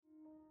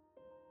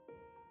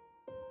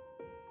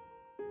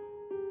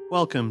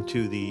Welcome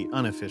to the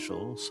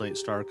unofficial Slate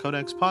Star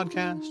Codex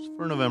podcast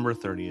for November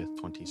 30th,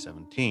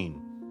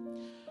 2017.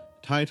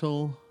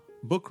 Title,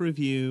 Book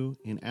Review,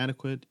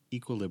 Inadequate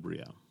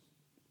Equilibria.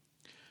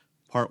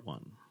 Part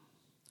 1.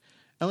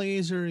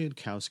 Eliezer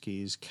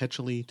Yudkowsky's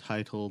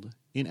catchily-titled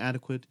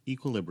Inadequate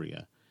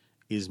Equilibria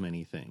is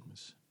many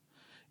things.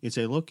 It's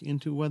a look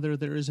into whether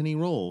there is any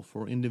role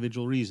for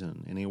individual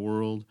reason in a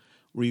world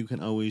where you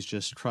can always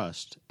just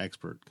trust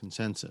expert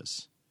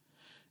consensus.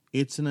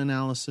 It's an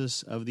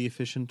analysis of the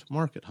efficient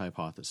market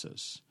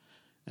hypothesis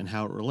and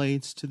how it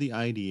relates to the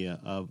idea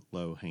of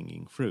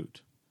low-hanging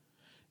fruit.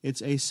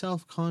 It's a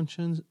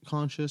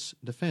self-conscious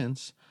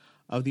defense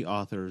of the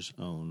author's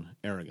own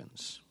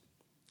arrogance.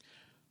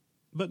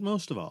 But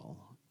most of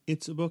all,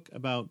 it's a book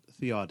about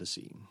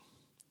theodicy.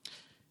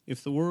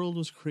 If the world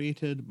was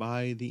created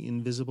by the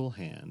invisible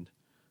hand,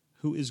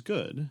 who is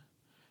good,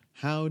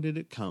 how did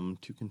it come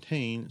to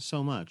contain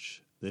so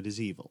much that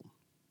is evil?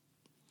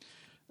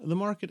 The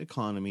market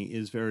economy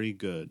is very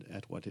good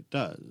at what it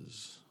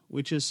does,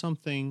 which is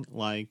something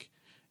like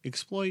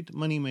exploit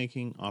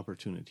money-making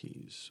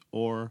opportunities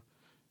or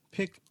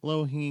pick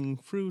low-hanging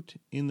fruit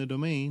in the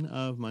domain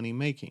of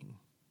money-making.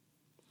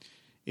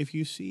 If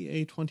you see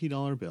a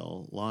 $20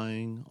 bill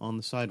lying on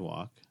the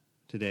sidewalk,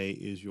 today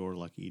is your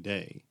lucky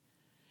day.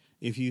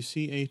 If you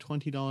see a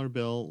 $20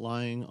 bill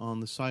lying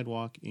on the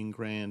sidewalk in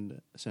Grand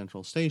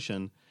Central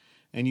Station,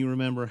 and you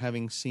remember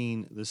having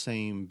seen the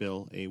same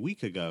bill a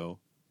week ago,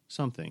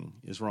 something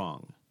is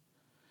wrong.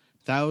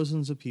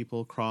 Thousands of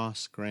people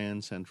cross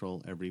Grand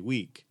Central every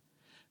week.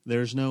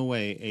 There's no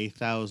way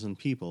 1,000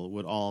 people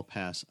would all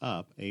pass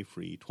up a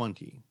free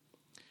 20.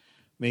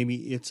 Maybe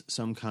it's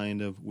some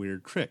kind of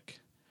weird trick.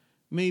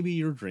 Maybe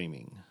you're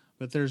dreaming.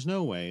 But there's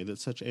no way that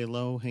such a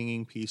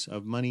low-hanging piece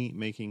of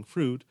money-making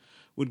fruit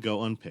would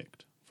go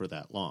unpicked for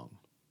that long.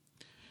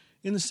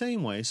 In the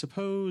same way,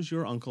 suppose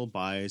your uncle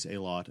buys a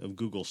lot of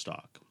Google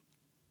stock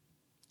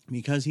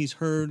because he's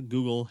heard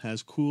Google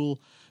has cool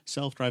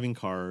self-driving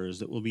cars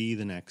that will be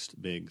the next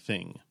big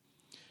thing.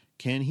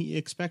 Can he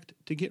expect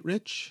to get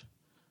rich?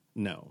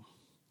 No.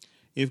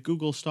 If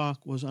Google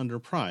stock was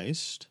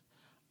underpriced,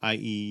 i.e.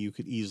 you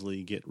could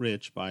easily get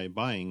rich by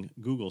buying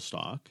Google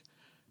stock,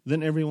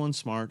 then everyone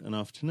smart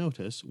enough to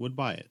notice would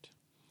buy it.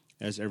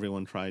 As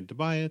everyone tried to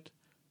buy it,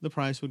 the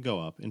price would go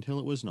up until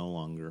it was no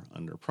longer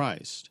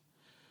underpriced.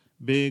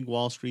 Big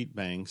Wall Street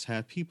banks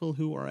have people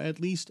who are at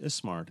least as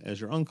smart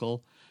as your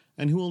uncle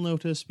and who will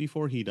notice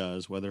before he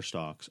does whether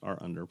stocks are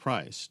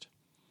underpriced.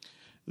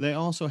 They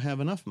also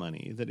have enough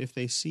money that if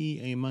they see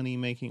a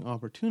money-making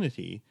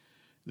opportunity,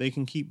 they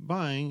can keep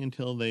buying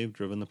until they've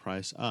driven the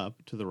price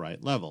up to the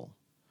right level.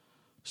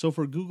 So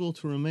for Google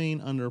to remain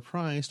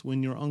underpriced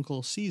when your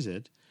uncle sees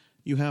it,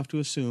 you have to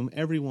assume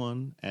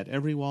everyone at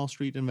every Wall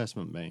Street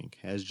investment bank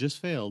has just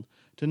failed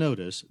to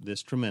notice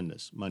this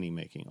tremendous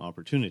money-making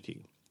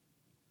opportunity.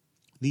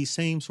 The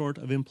same sort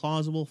of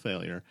implausible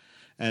failure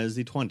as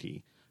the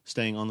 20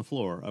 staying on the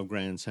floor of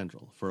Grand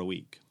Central for a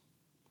week.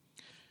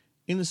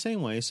 In the same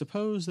way,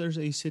 suppose there's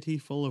a city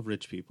full of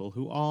rich people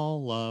who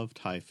all love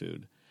Thai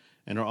food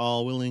and are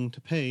all willing to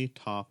pay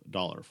top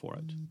dollar for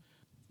it.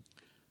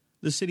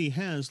 The city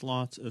has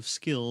lots of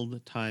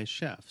skilled Thai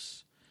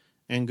chefs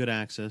and good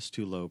access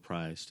to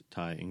low-priced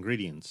Thai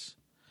ingredients.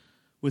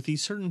 With the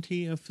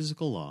certainty of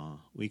physical law,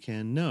 we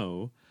can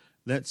know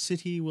that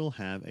city will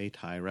have a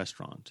Thai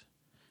restaurant.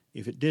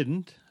 If it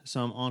didn't,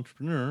 some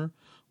entrepreneur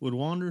would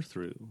wander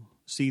through,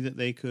 see that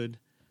they could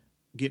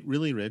get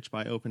really rich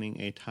by opening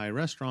a Thai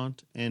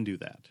restaurant, and do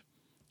that.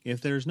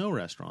 If there's no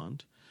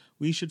restaurant,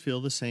 we should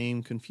feel the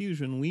same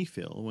confusion we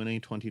feel when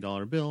a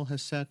 $20 bill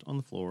has sat on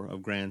the floor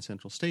of Grand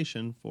Central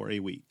Station for a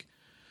week.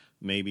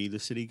 Maybe the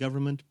city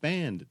government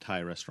banned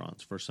Thai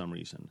restaurants for some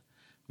reason.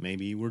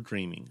 Maybe we're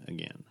dreaming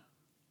again.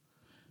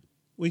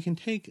 We can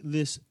take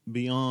this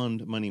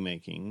beyond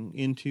money-making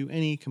into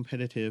any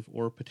competitive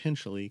or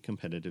potentially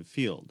competitive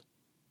field.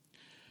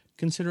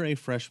 Consider a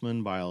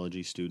freshman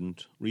biology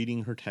student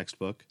reading her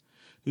textbook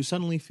who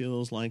suddenly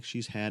feels like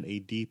she's had a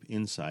deep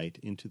insight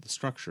into the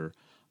structure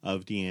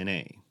of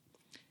DNA,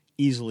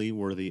 easily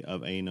worthy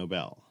of a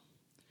Nobel.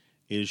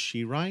 Is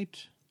she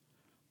right?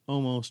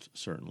 Almost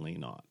certainly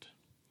not.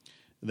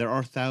 There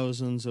are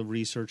thousands of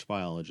research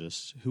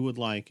biologists who would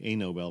like a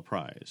Nobel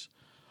Prize.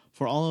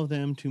 For all of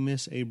them to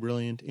miss a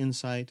brilliant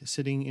insight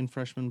sitting in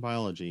freshman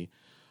biology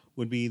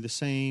would be the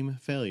same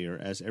failure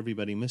as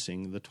everybody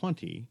missing the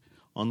 20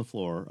 on the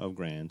floor of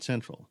Grand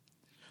Central,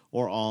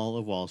 or all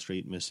of Wall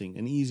Street missing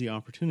an easy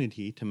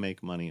opportunity to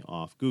make money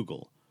off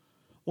Google,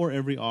 or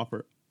every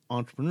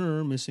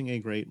entrepreneur missing a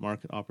great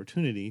market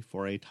opportunity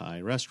for a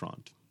Thai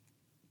restaurant.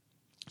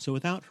 So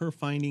without her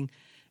finding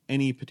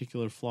any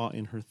particular flaw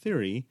in her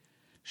theory,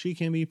 she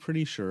can be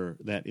pretty sure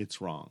that it's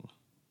wrong,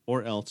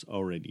 or else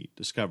already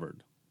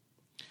discovered.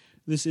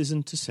 This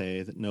isn't to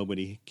say that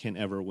nobody can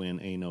ever win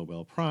a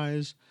Nobel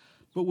Prize,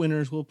 but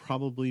winners will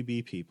probably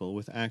be people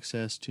with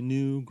access to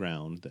new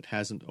ground that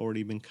hasn't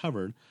already been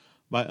covered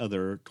by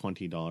other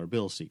 $20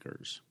 bill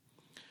seekers.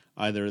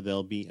 Either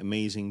they'll be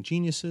amazing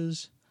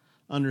geniuses,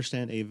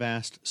 understand a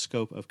vast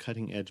scope of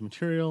cutting-edge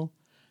material,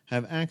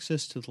 have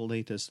access to the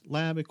latest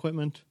lab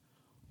equipment,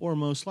 or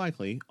most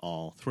likely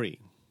all three.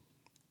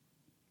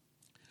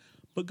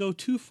 But go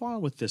too far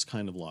with this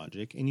kind of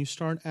logic, and you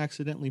start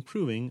accidentally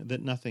proving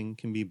that nothing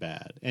can be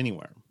bad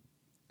anywhere.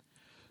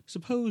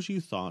 Suppose you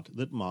thought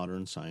that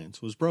modern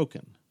science was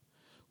broken,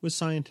 with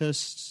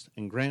scientists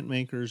and grant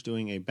makers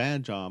doing a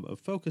bad job of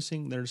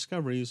focusing their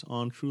discoveries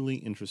on truly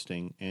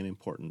interesting and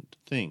important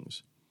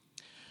things.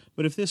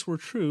 But if this were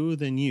true,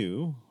 then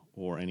you,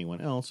 or anyone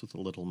else with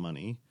a little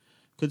money,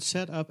 could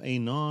set up a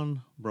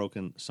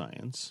non-broken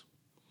science,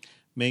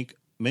 make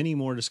many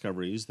more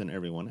discoveries than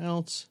everyone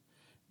else,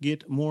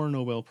 get more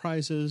Nobel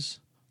Prizes,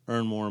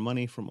 earn more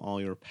money from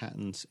all your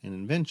patents and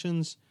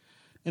inventions,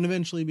 and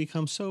eventually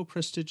become so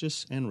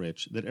prestigious and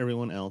rich that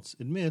everyone else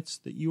admits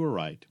that you were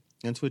right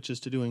and switches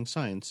to doing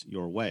science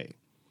your way.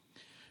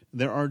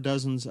 There are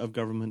dozens of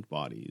government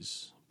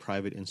bodies,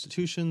 private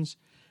institutions,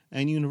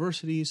 and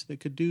universities that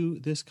could do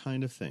this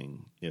kind of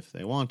thing if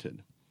they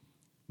wanted,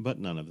 but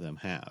none of them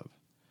have.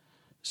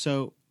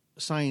 So,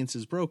 science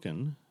is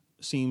broken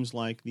seems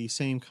like the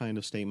same kind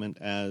of statement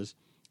as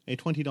a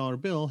 $20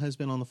 bill has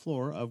been on the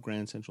floor of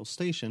Grand Central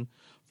Station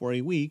for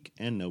a week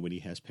and nobody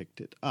has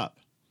picked it up.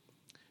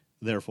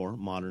 Therefore,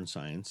 modern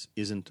science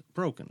isn't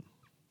broken.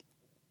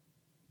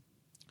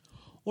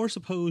 Or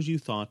suppose you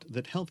thought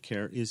that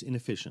healthcare is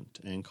inefficient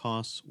and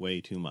costs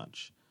way too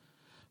much.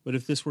 But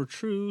if this were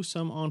true,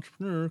 some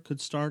entrepreneur could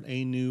start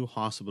a new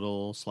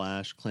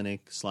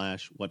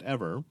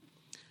hospital/clinic/whatever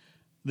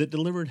that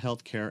delivered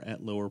healthcare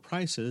at lower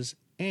prices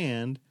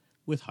and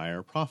with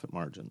higher profit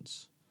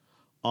margins.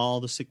 All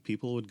the sick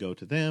people would go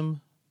to them,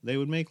 they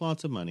would make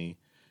lots of money,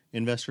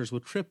 investors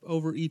would trip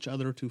over each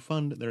other to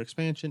fund their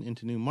expansion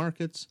into new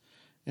markets,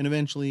 and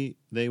eventually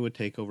they would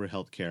take over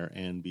healthcare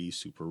and be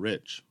super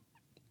rich.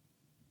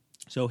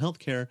 So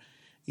healthcare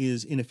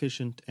is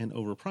inefficient and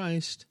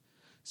overpriced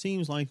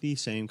seems like the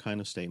same kind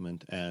of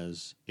statement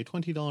as a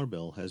 $20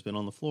 bill has been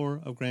on the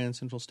floor of Grand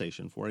Central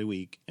Station for a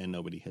week and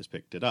nobody has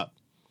picked it up.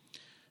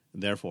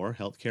 Therefore,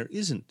 healthcare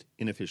isn't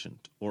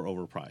inefficient or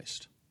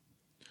overpriced.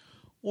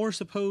 Or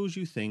suppose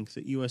you think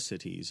that U.S.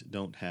 cities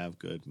don't have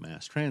good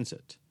mass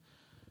transit.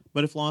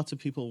 But if lots of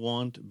people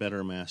want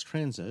better mass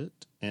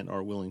transit and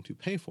are willing to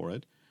pay for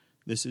it,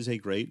 this is a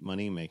great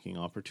money-making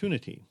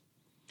opportunity.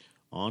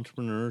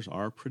 Entrepreneurs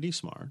are pretty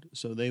smart,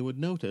 so they would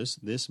notice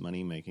this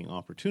money-making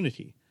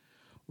opportunity,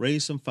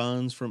 raise some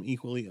funds from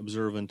equally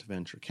observant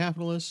venture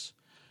capitalists,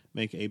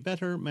 make a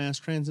better mass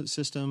transit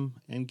system,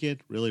 and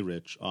get really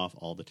rich off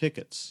all the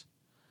tickets.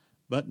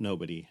 But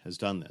nobody has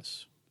done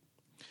this.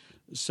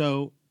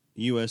 So,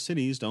 U.S.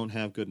 cities don't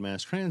have good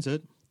mass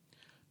transit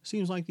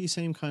seems like the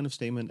same kind of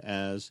statement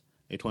as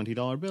a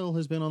 $20 bill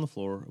has been on the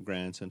floor of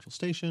Grand Central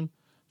Station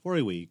for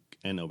a week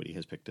and nobody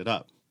has picked it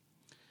up.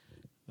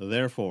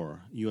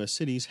 Therefore, U.S.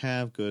 cities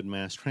have good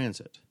mass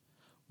transit,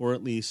 or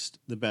at least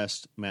the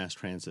best mass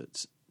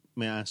transit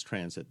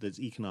that's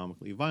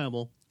economically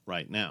viable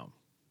right now.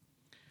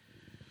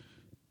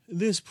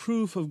 This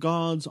proof of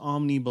God's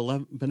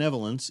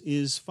omnibenevolence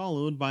is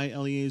followed by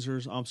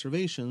Eliezer's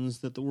observations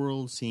that the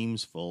world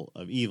seems full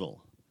of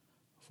evil.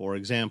 For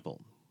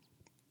example,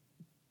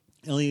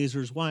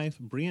 Eliezer's wife,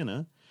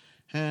 Brianna,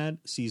 had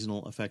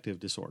seasonal affective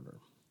disorder.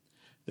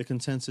 The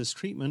consensus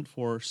treatment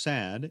for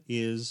SAD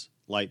is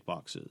light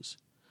boxes,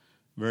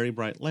 very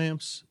bright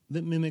lamps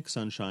that mimic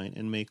sunshine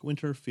and make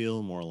winter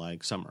feel more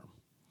like summer.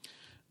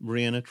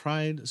 Brianna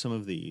tried some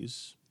of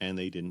these, and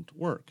they didn't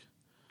work.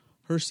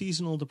 Her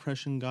seasonal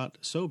depression got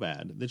so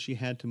bad that she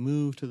had to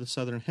move to the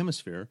southern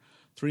hemisphere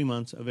 3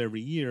 months of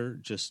every year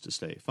just to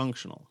stay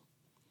functional.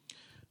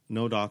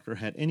 No doctor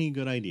had any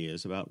good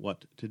ideas about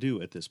what to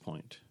do at this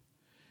point.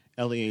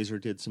 Eliezer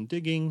did some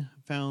digging,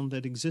 found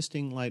that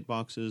existing light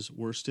boxes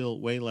were still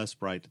way less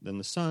bright than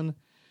the sun,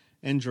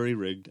 and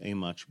jury-rigged a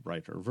much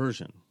brighter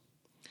version.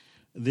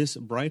 This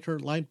brighter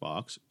light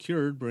box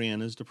cured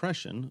Brianna's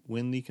depression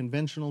when the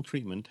conventional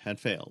treatment had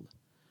failed.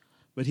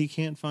 But he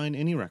can't find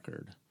any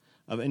record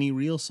of any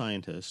real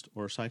scientist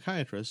or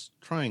psychiatrist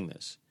trying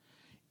this,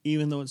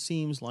 even though it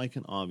seems like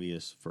an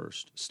obvious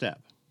first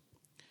step.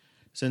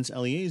 Since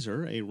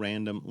Eliezer, a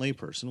random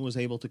layperson, was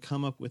able to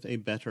come up with a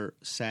better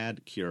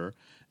SAD cure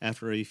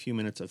after a few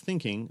minutes of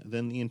thinking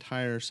than the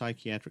entire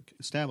psychiatric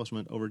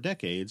establishment over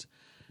decades,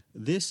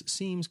 this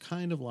seems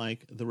kind of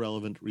like the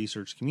relevant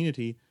research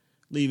community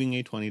leaving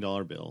a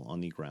 $20 bill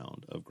on the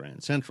ground of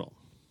Grand Central.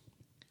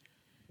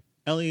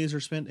 Eliezer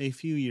spent a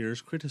few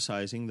years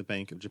criticizing the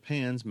Bank of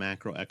Japan's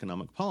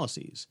macroeconomic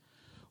policies,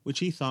 which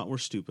he thought were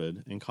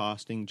stupid and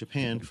costing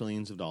Japan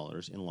trillions of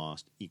dollars in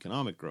lost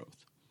economic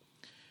growth.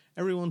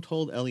 Everyone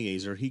told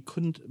Eliezer he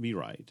couldn't be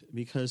right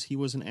because he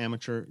was an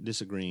amateur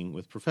disagreeing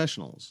with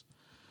professionals.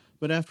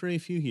 But after a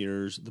few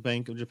years, the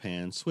Bank of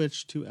Japan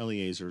switched to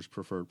Eliezer's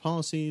preferred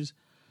policies,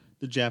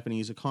 the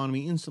Japanese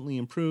economy instantly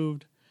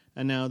improved,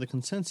 and now the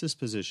consensus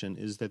position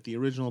is that the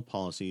original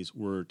policies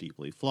were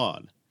deeply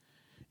flawed,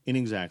 in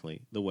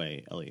exactly the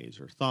way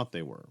Eliezer thought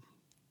they were.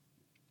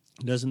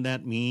 Doesn't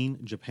that mean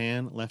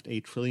Japan left a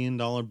 $1 trillion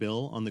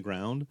bill on the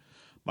ground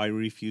by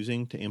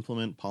refusing to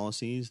implement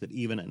policies that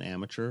even an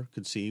amateur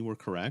could see were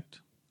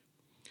correct?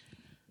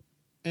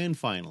 And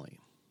finally,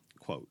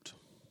 quote,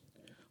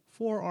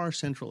 for our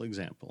central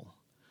example,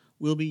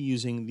 we'll be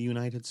using the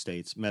United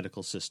States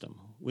medical system,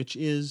 which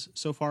is,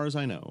 so far as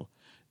I know,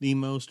 the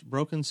most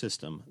broken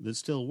system that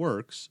still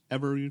works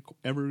ever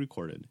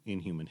recorded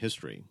in human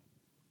history.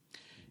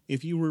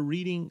 If you were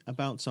reading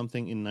about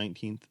something in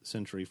 19th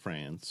century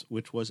France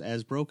which was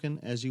as broken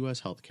as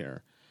U.S. healthcare,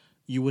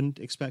 you wouldn't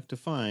expect to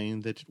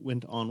find that it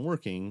went on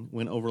working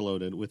when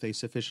overloaded with a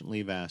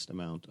sufficiently vast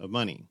amount of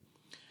money.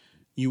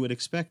 You would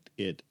expect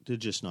it to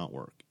just not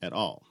work at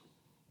all.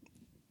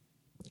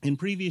 In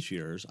previous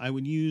years, I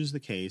would use the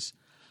case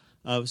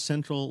of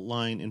central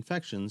line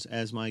infections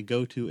as my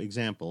go-to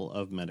example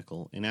of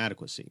medical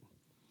inadequacy.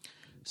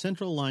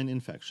 Central line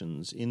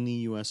infections in the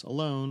U.S.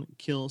 alone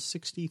kill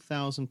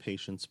 60,000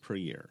 patients per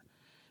year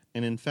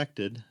and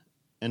infected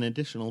an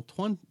additional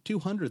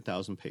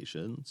 200,000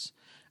 patients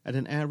at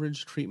an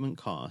average treatment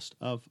cost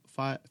of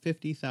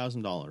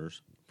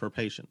 $50,000 per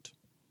patient.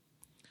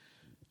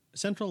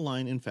 Central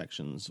line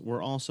infections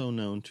were also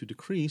known to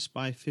decrease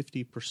by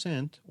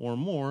 50% or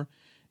more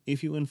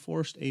if you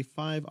enforced a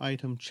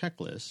 5-item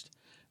checklist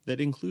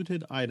that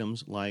included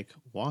items like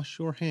wash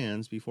your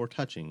hands before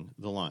touching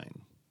the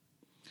line.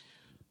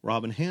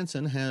 Robin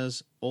Hansen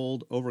has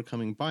old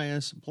Overcoming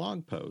Bias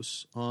blog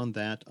posts on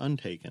that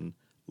untaken,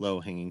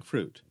 low-hanging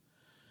fruit.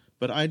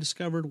 But I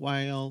discovered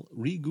while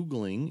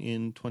re-Googling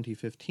in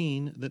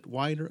 2015 that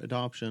wider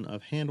adoption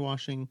of hand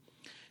washing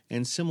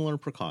and similar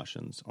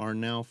precautions are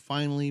now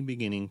finally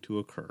beginning to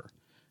occur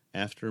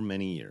after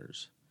many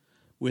years,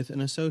 with an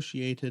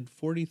associated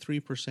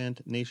 43%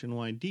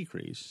 nationwide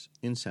decrease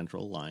in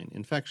central line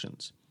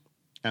infections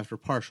after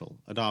partial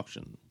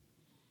adoption.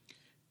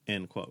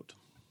 End quote.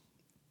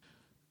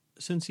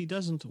 Since he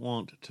doesn't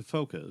want to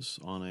focus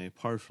on a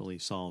partially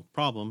solved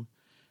problem,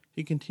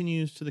 he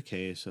continues to the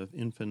case of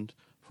infant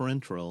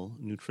parenteral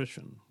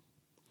nutrition.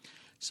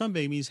 Some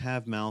babies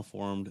have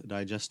malformed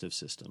digestive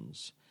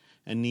systems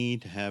and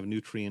need to have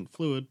nutrient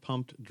fluid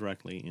pumped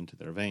directly into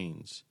their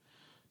veins.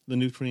 The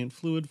nutrient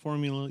fluid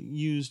formula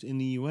used in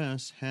the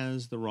U.S.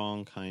 has the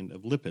wrong kind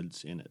of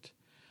lipids in it,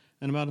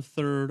 and about a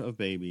third of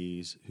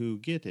babies who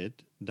get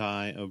it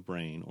die of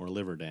brain or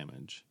liver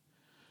damage.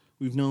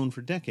 We've known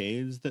for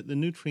decades that the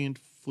nutrient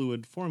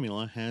fluid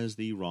formula has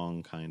the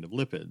wrong kind of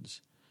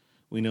lipids.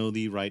 We know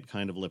the right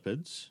kind of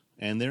lipids,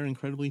 and they're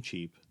incredibly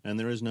cheap, and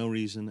there is no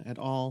reason at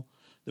all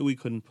that we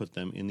couldn't put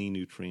them in the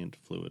nutrient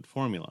fluid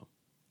formula.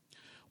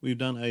 We've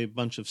done a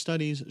bunch of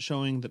studies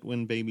showing that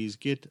when babies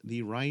get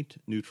the right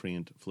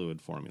nutrient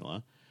fluid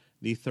formula,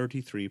 the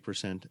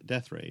 33%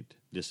 death rate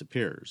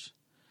disappears.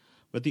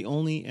 But the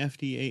only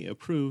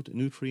FDA-approved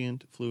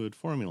nutrient fluid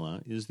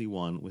formula is the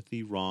one with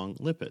the wrong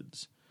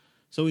lipids.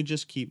 So we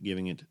just keep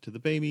giving it to the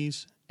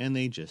babies, and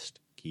they just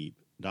keep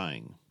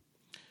dying.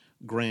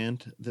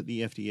 Grant that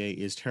the FDA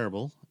is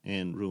terrible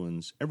and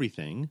ruins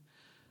everything,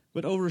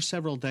 but over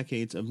several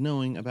decades of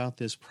knowing about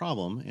this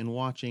problem and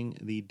watching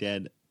the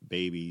dead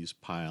babies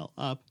pile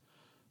up,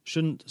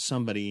 shouldn't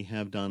somebody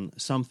have done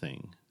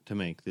something to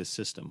make this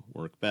system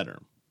work better?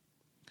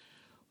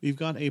 We've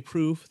got a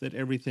proof that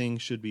everything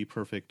should be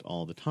perfect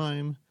all the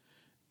time,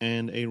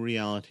 and a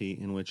reality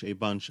in which a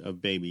bunch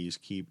of babies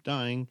keep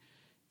dying,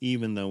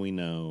 even though we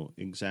know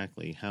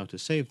exactly how to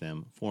save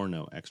them for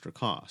no extra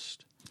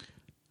cost.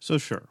 So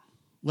sure,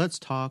 let's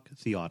talk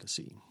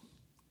theodicy.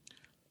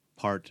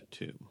 Part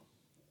 2.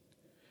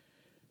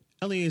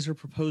 Eliezer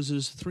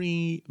proposes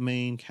 3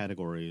 main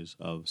categories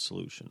of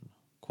solution.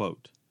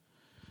 Quote,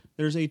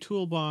 there's a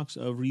toolbox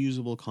of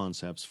reusable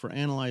concepts for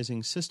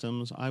analyzing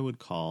systems I would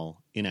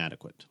call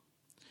inadequate.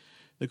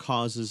 The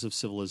causes of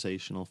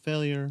civilizational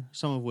failure,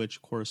 some of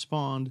which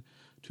correspond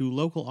to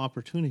local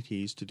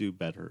opportunities to do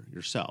better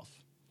yourself.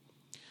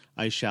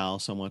 I shall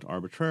somewhat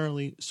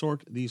arbitrarily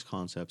sort these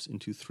concepts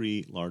into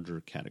 3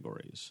 larger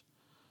categories.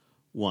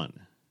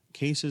 1.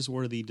 Cases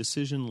where the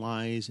decision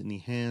lies in the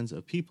hands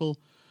of people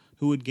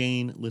who would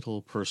gain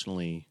little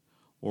personally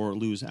or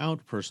lose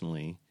out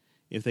personally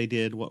if they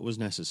did what was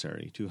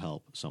necessary to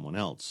help someone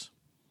else.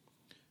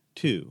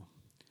 2.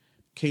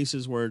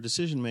 Cases where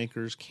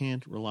decision-makers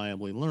can't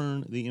reliably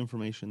learn the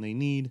information they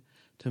need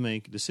to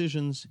make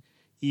decisions,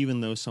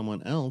 even though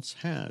someone else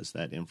has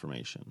that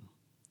information.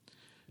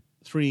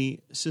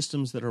 3.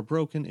 Systems that are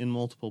broken in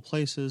multiple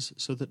places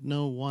so that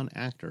no one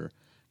actor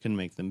can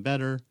make them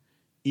better,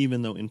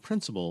 even though in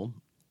principle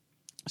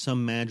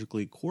some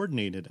magically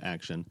coordinated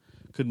action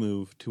could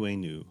move to a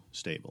new,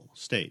 stable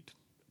state.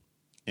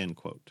 End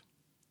quote.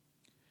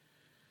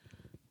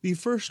 The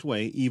first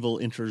way evil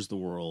enters the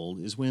world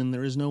is when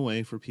there is no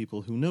way for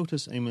people who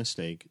notice a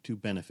mistake to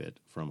benefit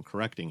from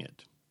correcting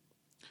it.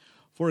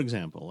 For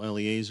example,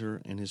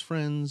 Eliezer and his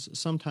friends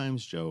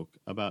sometimes joke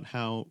about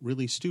how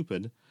really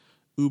stupid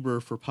Uber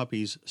for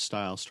Puppies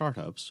style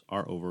startups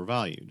are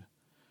overvalued.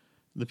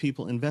 The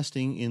people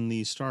investing in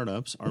these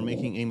startups are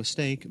making a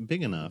mistake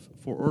big enough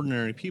for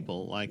ordinary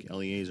people like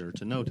Eliezer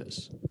to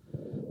notice,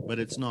 but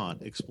it's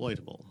not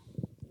exploitable.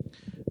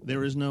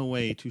 There is no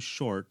way to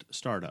short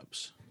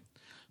startups.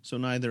 so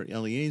neither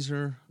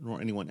Eliezer nor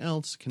anyone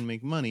else can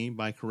make money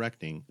by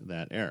correcting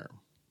that error.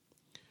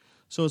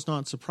 So it's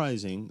not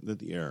surprising that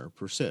the error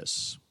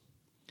persists.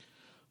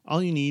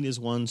 All you need is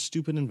one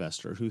stupid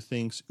investor who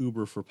thinks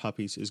Uber for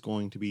puppies is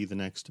going to be the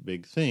next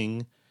big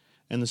thing,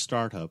 and the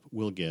startup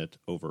will get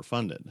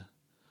overfunded.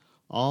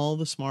 All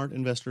the smart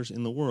investors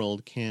in the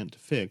world can't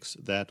fix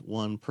that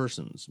one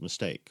person's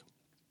mistake.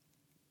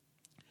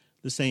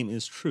 The same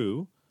is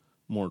true,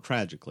 more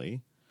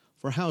tragically,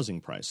 for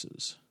housing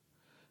prices.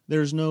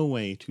 There's no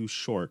way to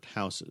short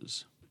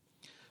houses.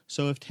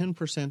 So if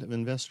 10% of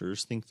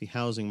investors think the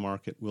housing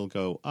market will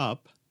go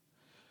up,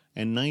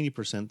 and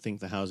 90%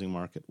 think the housing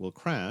market will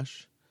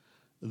crash,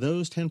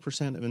 those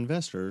 10% of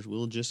investors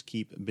will just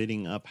keep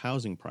bidding up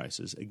housing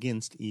prices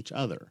against each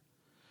other.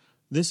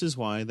 This is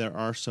why there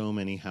are so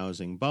many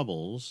housing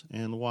bubbles,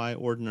 and why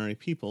ordinary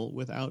people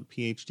without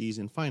PhDs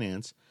in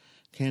finance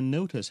can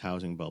notice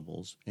housing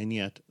bubbles, and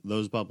yet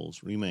those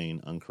bubbles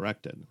remain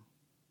uncorrected.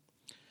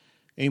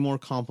 A more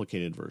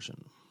complicated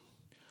version.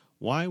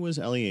 Why was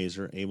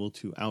Eliezer able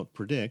to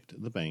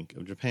outpredict the Bank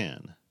of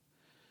Japan?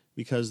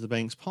 Because the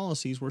bank's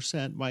policies were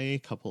set by a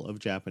couple of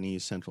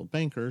Japanese central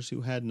bankers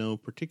who had no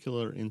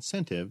particular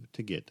incentive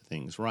to get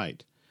things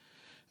right,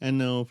 and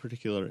no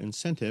particular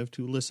incentive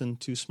to listen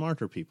to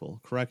smarter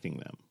people correcting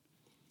them.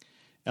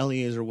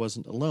 Eliezer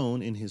wasn't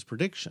alone in his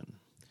prediction.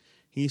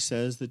 He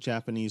says that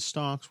Japanese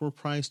stocks were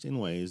priced in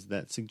ways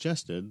that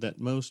suggested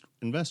that most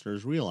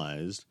investors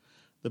realized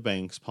the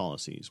bank's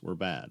policies were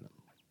bad.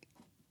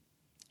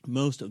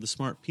 Most of the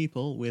smart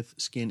people with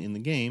skin in the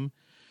game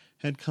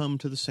had come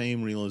to the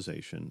same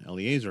realization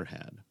Eliezer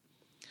had.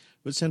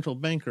 But central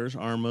bankers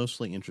are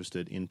mostly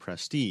interested in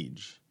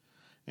prestige,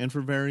 and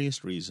for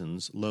various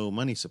reasons, low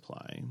money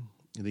supply,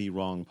 the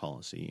wrong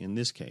policy in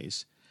this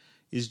case,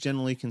 is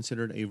generally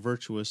considered a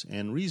virtuous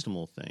and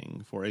reasonable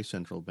thing for a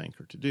central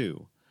banker to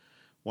do,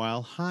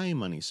 while high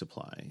money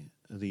supply,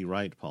 the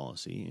right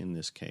policy in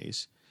this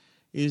case,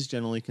 is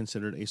generally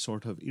considered a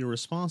sort of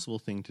irresponsible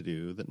thing to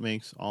do that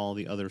makes all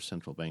the other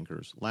central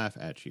bankers laugh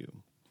at you.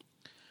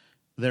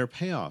 Their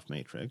payoff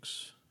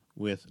matrix,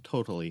 with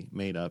totally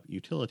made-up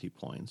utility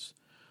points,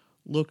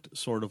 looked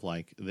sort of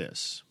like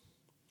this.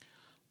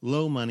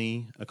 Low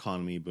money,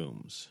 economy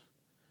booms.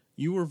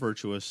 You were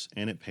virtuous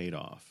and it paid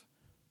off.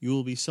 You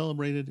will be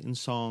celebrated in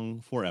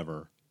song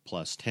forever,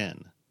 plus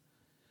 10.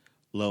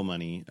 Low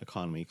money,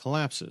 economy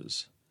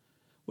collapses.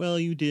 Well,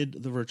 you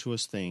did the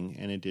virtuous thing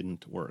and it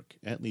didn't work.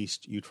 At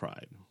least you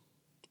tried.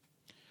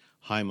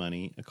 High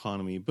money,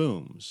 economy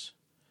booms.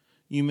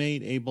 You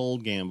made a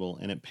bold gamble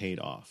and it paid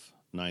off.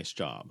 Nice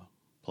job.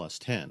 Plus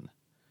 10.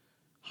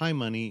 High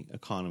money,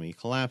 economy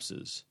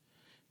collapses.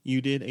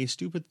 You did a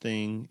stupid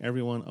thing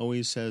everyone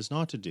always says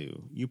not to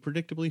do. You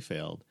predictably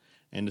failed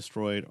and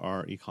destroyed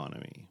our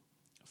economy.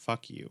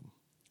 Fuck you.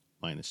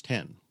 Minus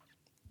 10.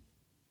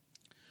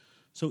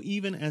 So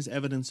even as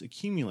evidence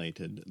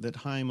accumulated that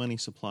high money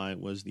supply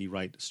was the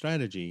right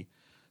strategy,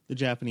 the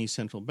Japanese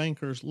central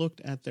bankers looked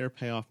at their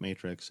payoff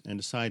matrix and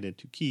decided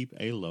to keep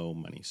a low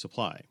money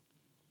supply.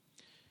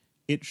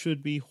 It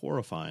should be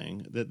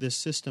horrifying that this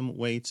system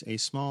weights a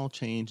small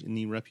change in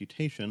the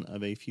reputation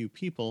of a few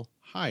people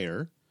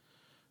higher,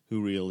 who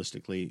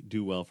realistically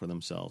do well for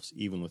themselves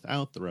even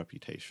without the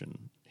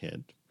reputation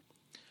hit,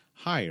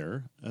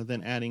 higher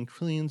than adding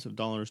trillions of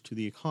dollars to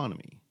the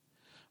economy.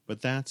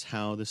 But that's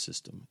how the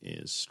system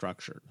is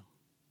structured.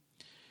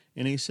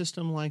 In a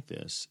system like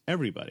this,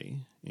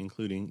 everybody,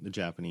 including the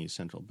Japanese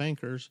central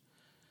bankers,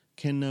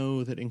 can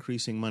know that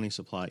increasing money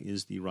supply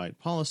is the right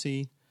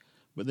policy,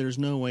 but there's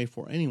no way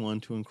for anyone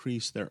to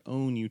increase their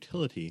own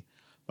utility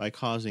by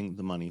causing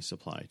the money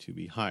supply to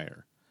be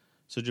higher.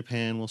 So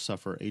Japan will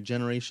suffer a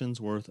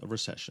generation's worth of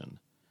recession.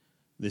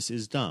 This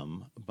is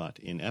dumb, but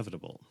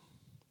inevitable.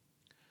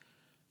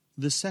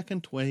 The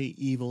second way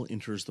evil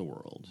enters the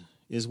world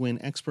is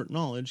when expert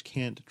knowledge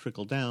can't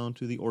trickle down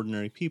to the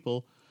ordinary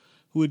people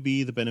who would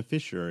be the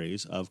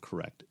beneficiaries of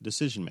correct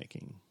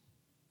decision-making.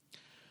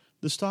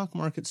 The stock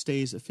market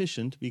stays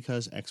efficient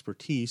because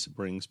expertise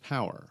brings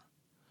power.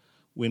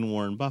 When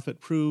Warren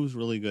Buffett proves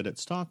really good at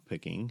stock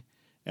picking,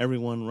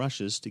 everyone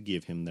rushes to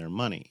give him their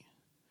money.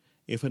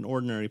 If an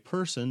ordinary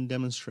person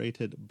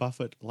demonstrated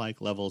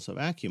Buffett-like levels of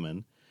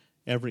acumen,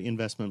 every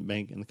investment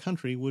bank in the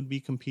country would be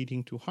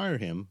competing to hire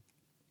him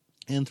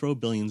and throw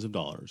billions of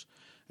dollars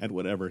at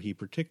whatever he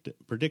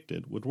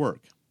predicted would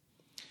work.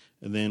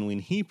 And then when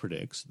he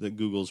predicts that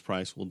Google's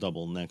price will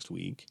double next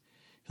week,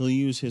 he'll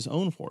use his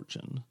own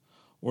fortune,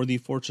 or the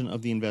fortune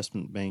of the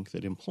investment bank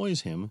that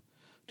employs him,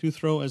 to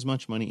throw as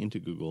much money into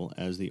Google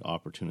as the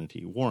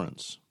opportunity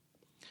warrants.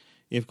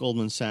 If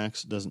Goldman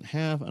Sachs doesn't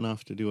have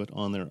enough to do it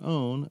on their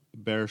own,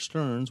 Bear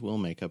Stearns will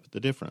make up the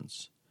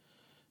difference.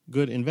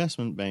 Good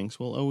investment banks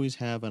will always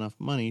have enough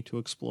money to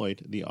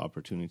exploit the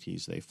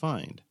opportunities they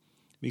find,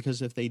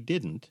 because if they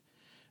didn't,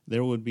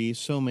 there would be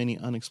so many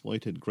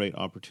unexploited great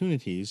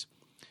opportunities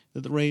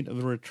that the rate of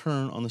the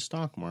return on the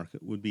stock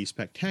market would be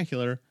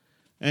spectacular,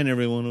 and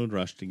everyone would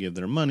rush to give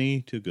their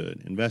money to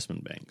good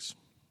investment banks.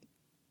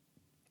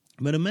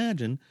 But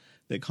imagine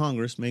that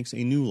Congress makes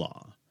a new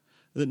law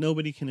that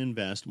nobody can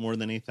invest more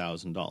than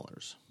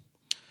 $1,000.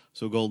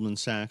 So Goldman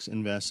Sachs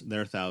invests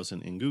their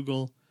 $1,000 in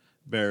Google,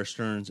 Bear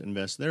Stearns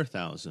invests their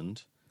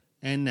 $1,000,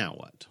 and now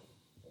what?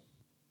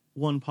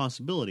 One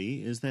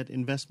possibility is that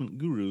investment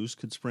gurus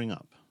could spring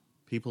up,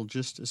 people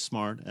just as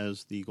smart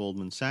as the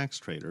Goldman Sachs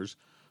traders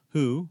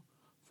who,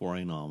 for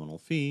a nominal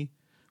fee,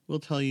 will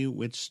tell you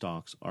which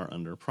stocks are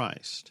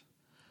underpriced.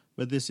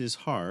 But this is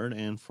hard,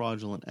 and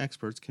fraudulent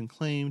experts can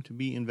claim to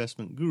be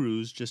investment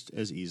gurus just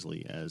as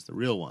easily as the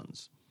real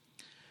ones.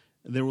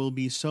 There will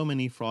be so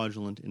many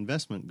fraudulent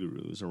investment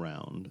gurus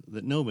around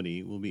that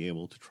nobody will be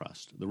able to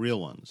trust the real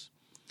ones.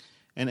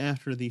 And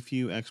after the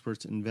few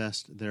experts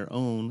invest their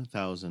own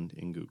 $1,000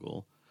 in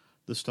Google,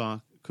 the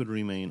stock could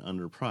remain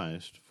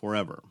underpriced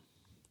forever.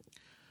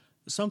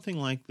 Something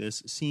like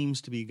this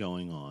seems to be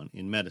going on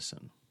in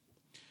medicine.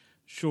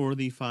 Sure,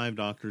 the 5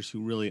 doctors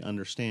who really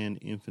understand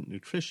infant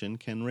nutrition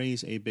can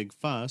raise a big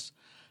fuss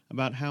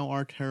about how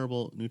our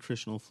terrible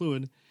nutritional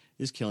fluid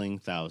is killing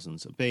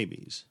thousands of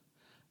babies.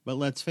 But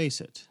let's face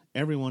it,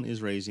 everyone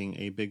is raising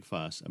a big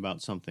fuss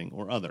about something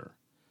or other.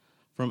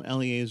 From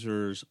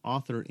Eliezer's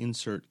author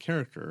insert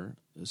character,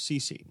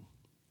 Cece,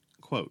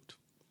 quote,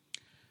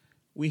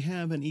 "We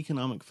have an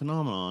economic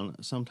phenomenon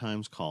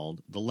sometimes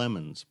called the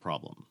lemons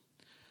problem.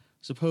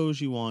 Suppose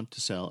you want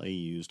to sell a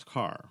used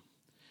car,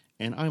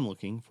 and I'm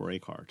looking for a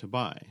car to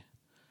buy.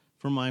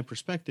 From my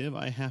perspective,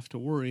 I have to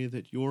worry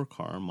that your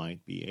car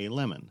might be a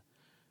lemon,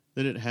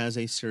 that it has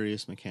a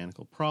serious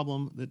mechanical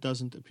problem that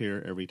doesn't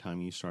appear every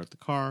time you start the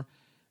car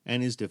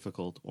and is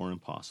difficult or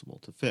impossible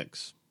to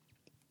fix.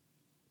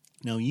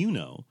 Now you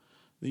know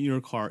that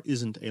your car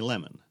isn't a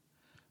lemon,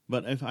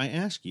 but if I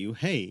ask you,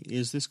 hey,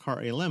 is this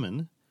car a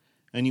lemon?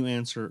 And you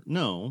answer,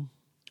 no,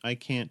 I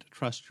can't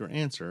trust your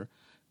answer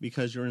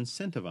because you're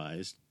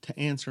incentivized to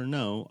answer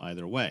no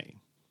either way.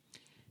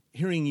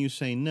 Hearing you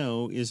say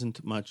no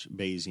isn't much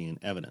Bayesian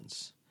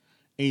evidence.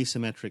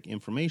 Asymmetric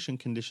information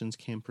conditions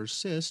can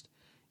persist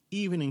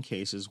even in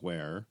cases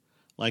where,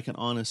 like an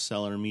honest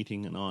seller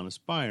meeting an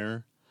honest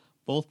buyer,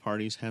 both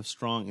parties have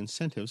strong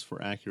incentives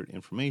for accurate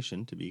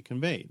information to be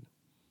conveyed.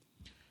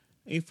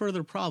 A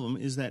further problem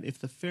is that if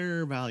the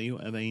fair value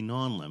of a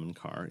non-lemon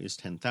car is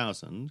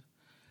 $10,000,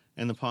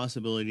 and the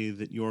possibility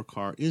that your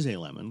car is a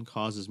lemon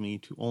causes me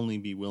to only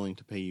be willing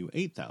to pay you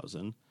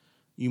 $8,000,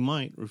 you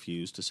might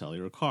refuse to sell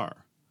your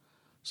car.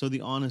 So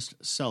the honest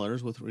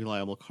sellers with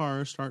reliable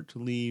cars start to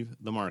leave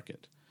the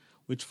market,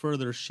 which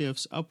further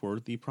shifts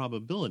upward the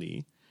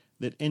probability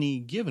that any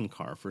given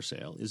car for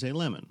sale is a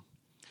lemon,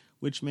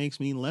 which makes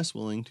me less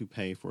willing to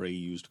pay for a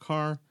used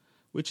car,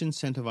 which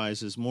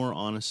incentivizes more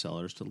honest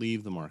sellers to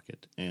leave the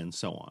market, and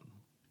so on.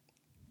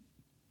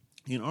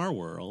 In our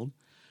world,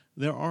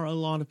 there are a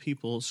lot of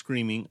people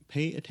screaming,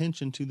 pay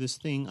attention to this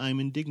thing I'm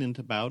indignant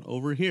about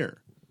over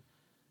here.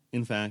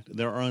 In fact,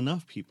 there are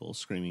enough people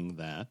screaming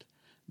that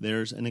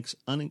there's an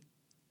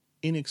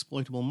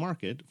inexploitable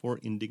market for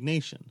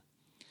indignation.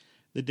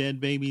 The dead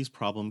babies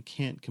problem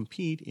can't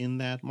compete in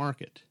that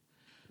market.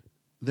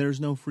 There's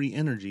no free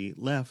energy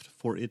left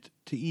for it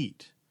to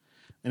eat,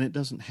 and it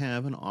doesn't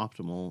have an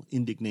optimal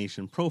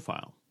indignation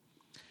profile.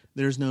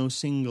 There's no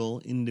single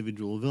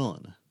individual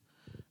villain.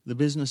 The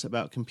business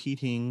about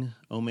competing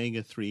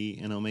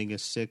omega-3 and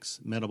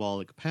omega-6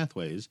 metabolic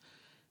pathways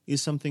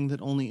is something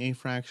that only a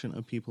fraction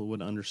of people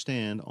would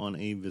understand on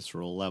a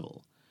visceral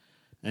level.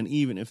 And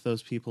even if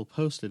those people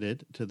posted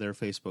it to their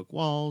Facebook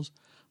walls,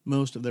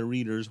 most of their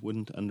readers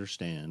wouldn't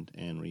understand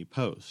and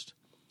repost.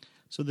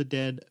 So the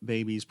dead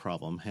babies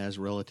problem has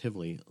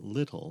relatively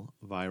little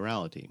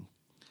virality.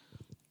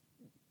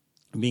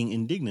 Being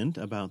indignant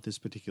about this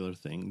particular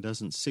thing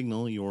doesn't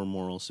signal your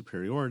moral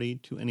superiority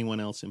to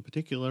anyone else in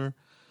particular,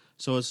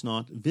 so it's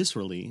not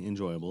viscerally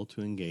enjoyable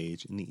to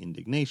engage in the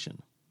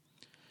indignation.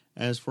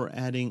 As for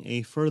adding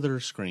a further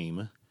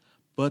scream,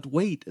 but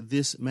wait,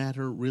 this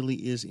matter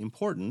really is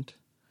important,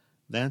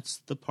 that's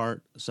the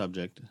part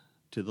subject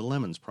to the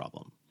lemons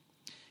problem.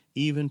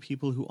 Even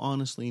people who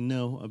honestly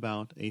know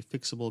about a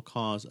fixable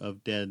cause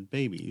of dead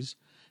babies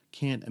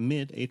can't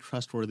emit a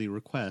trustworthy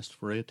request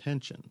for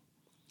attention.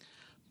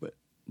 But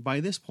by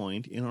this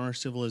point in our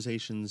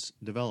civilization's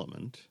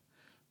development,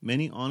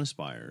 many honest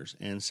buyers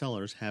and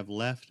sellers have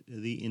left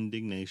the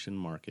indignation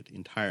market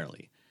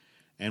entirely,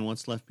 and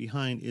what's left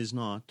behind is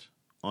not,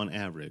 on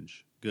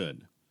average,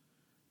 good."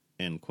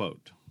 End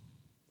quote.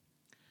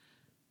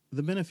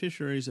 The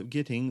beneficiaries of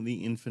getting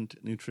the infant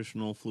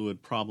nutritional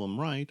fluid problem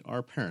right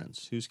are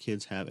parents whose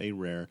kids have a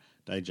rare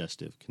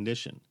digestive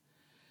condition.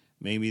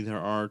 Maybe there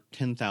are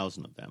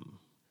 10,000 of them.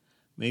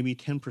 Maybe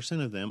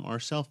 10% of them are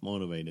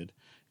self-motivated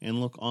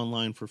and look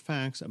online for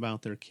facts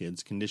about their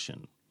kid's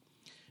condition.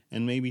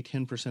 And maybe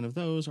 10% of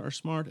those are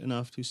smart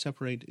enough to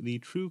separate the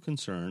true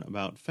concern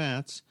about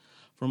fats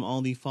from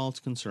all the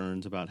false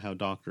concerns about how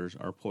doctors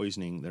are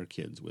poisoning their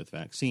kids with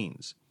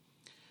vaccines.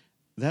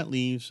 That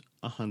leaves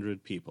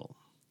 100 people.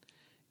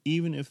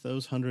 Even if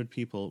those 100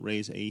 people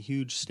raise a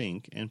huge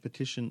stink and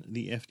petition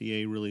the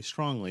FDA really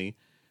strongly,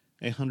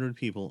 100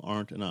 people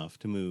aren't enough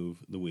to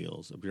move the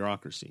wheels of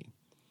bureaucracy.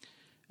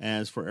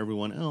 As for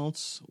everyone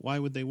else, why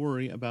would they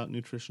worry about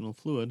nutritional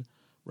fluid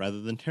rather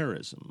than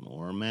terrorism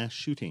or mass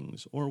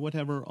shootings or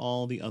whatever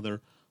all the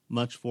other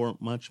much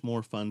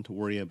more fun to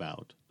worry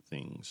about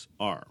things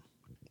are?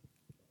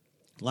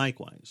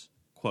 Likewise,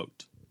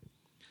 quote,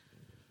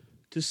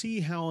 to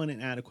see how an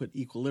inadequate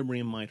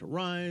equilibrium might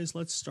arise,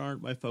 let's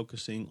start by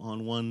focusing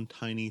on one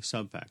tiny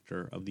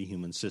subfactor of the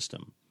human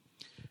system,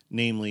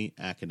 namely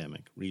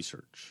academic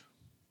research.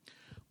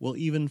 We'll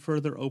even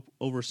further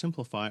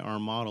oversimplify our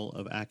model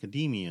of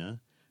academia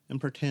and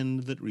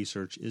pretend that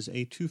research is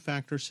a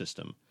two-factor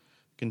system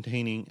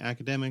containing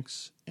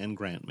academics and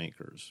grant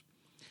makers,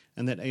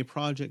 and that a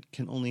project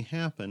can only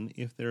happen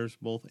if there's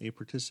both a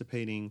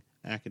participating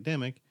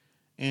academic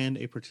and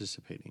a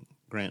participating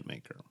grant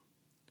maker.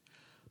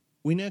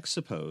 We next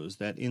suppose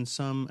that in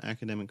some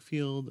academic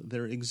field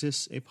there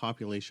exists a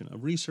population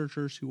of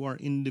researchers who are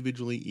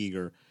individually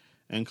eager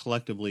and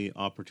collectively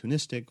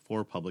opportunistic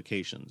for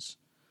publications,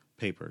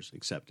 papers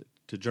accepted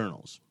to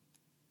journals,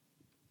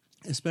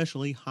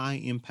 especially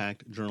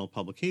high-impact journal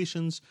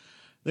publications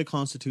that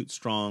constitute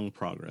strong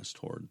progress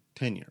toward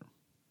tenure.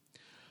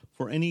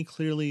 For any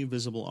clearly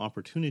visible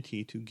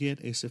opportunity to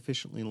get a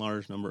sufficiently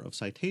large number of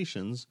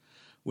citations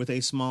with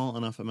a small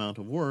enough amount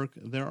of work,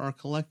 there are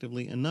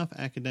collectively enough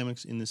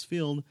academics in this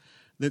field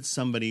that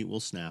somebody will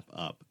snap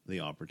up the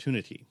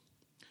opportunity.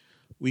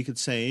 We could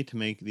say, to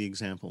make the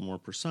example more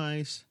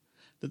precise,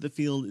 that the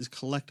field is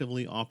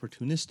collectively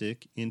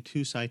opportunistic in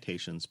 2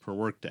 citations per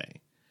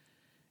workday.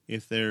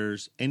 If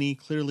there's any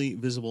clearly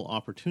visible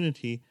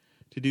opportunity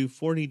to do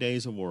 40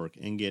 days of work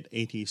and get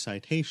 80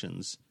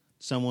 citations,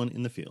 someone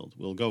in the field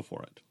will go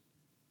for it.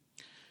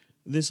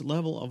 This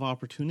level of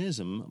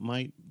opportunism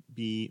might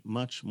be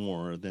much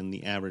more than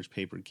the average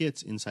paper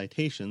gets in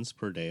citations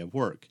per day of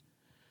work.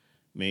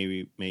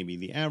 Maybe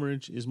the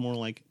average is more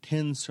like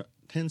 10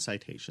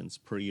 citations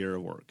per year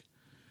of work,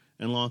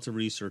 and lots of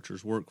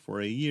researchers work for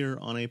a year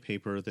on a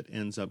paper that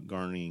ends up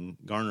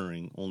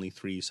garnering only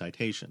 3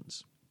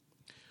 citations.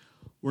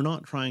 We're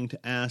not trying to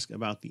ask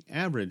about the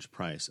average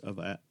price of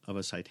a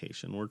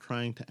citation. We're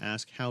trying to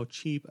ask how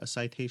cheap a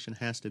citation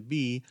has to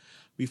be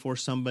before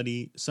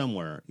somebody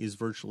somewhere is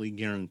virtually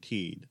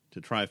guaranteed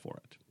to try for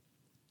it.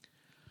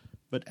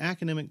 But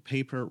academic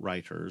paper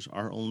writers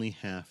are only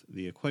half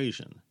the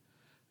equation.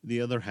 The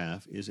other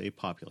half is a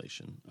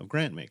population of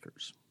grant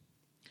makers.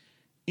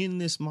 In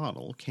this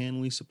model,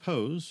 can we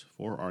suppose,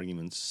 for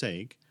argument's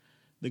sake,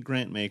 that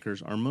grant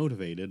makers are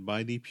motivated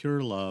by the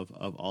pure love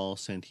of all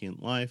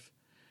sentient life,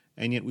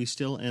 and yet we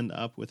still end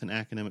up with an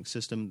academic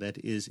system that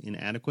is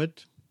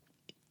inadequate?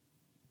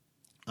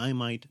 I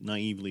might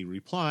naively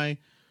reply,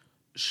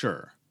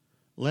 sure.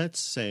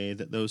 Let's say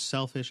that those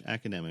selfish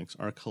academics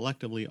are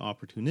collectively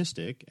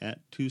opportunistic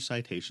at 2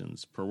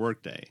 citations per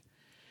workday,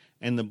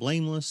 and the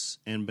blameless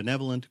and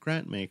benevolent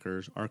grant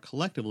makers are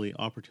collectively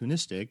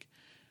opportunistic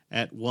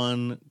at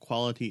 1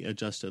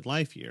 quality-adjusted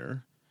life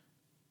year,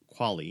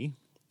 QALY,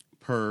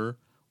 per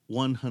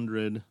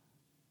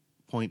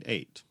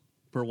 100.8,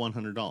 per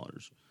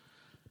 $100.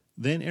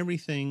 Then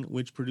everything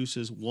which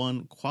produces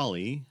 1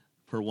 QALY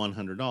per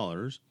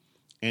 $100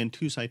 and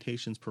 2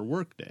 citations per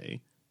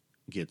workday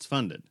gets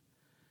funded,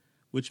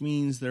 which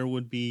means there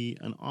would be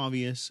an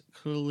obvious,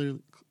 clearly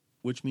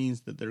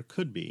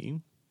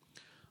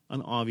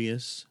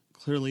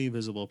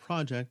visible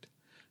project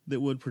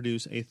that would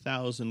produce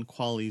 1,000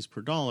 QALYs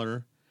per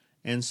dollar,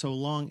 and so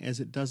long as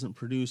it doesn't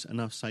produce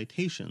enough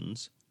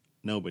citations,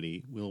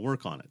 nobody will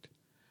work on it.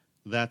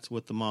 That's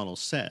what the model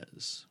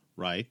says,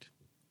 right?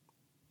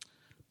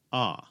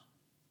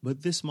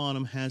 But this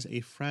model has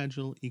a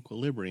fragile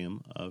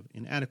equilibrium of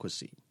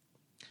inadequacy.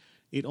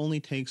 It only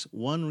takes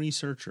 1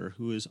 researcher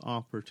who is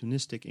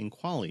opportunistic in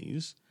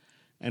QALYs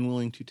and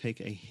willing to take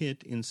a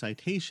hit in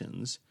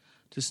citations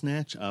to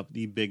snatch up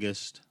the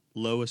biggest,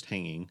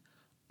 lowest-hanging,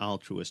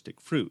 altruistic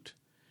fruit,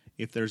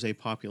 if there's a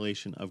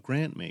population of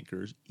grant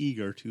makers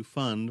eager to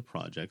fund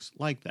projects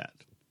like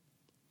that.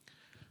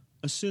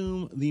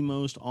 Assume the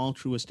most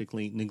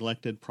altruistically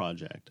neglected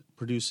project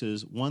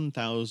produces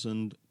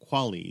 1,000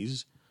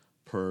 QALYs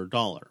per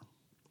dollar.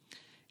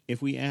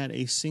 If we add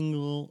a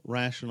single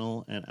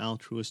rational and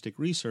altruistic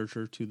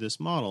researcher to this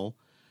model,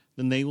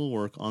 then they will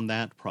work on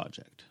that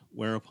project,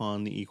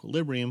 whereupon the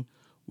equilibrium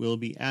will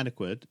be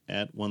adequate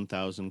at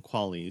 1,000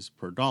 QALYs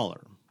per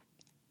dollar.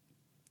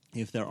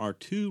 If there are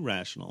 2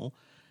 rational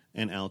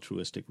and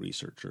altruistic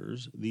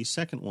researchers, the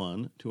second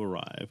one to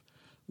arrive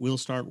will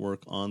start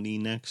work on the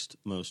next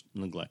most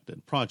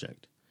neglected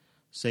project,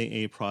 say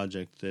a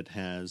project that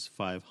has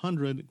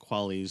 500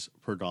 QALYs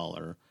per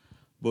dollar,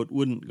 but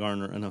wouldn't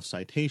garner enough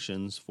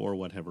citations for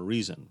whatever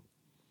reason.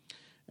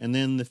 And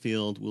then the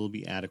field will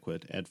be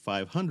adequate at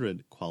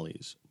 500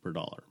 QALYs per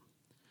dollar.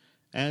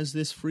 As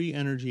this free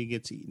energy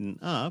gets eaten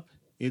up,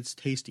 it's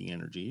tasty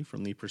energy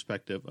from the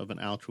perspective of an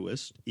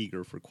altruist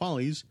eager for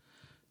QALYs,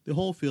 the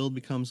whole field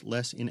becomes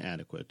less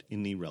inadequate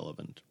in the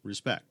relevant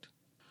respect.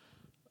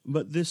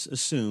 But this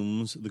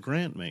assumes the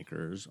grant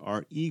makers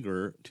are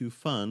eager to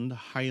fund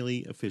highly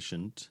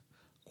efficient,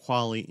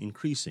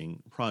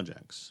 QALY-increasing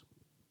projects.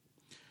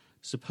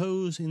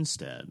 Suppose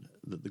instead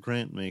that the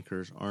grant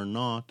makers are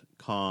not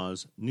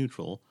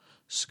cause-neutral,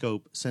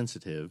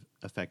 scope-sensitive,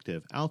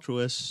 effective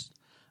altruists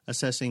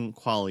assessing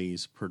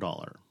qualities per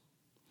dollar.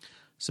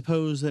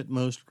 Suppose that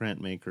most grant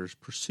makers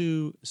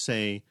pursue,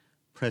 say,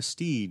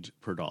 prestige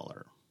per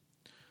dollar.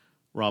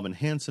 Robin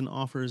Hanson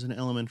offers an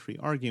elementary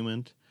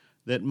argument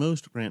that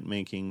most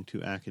grant-making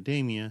to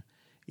academia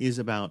is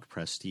about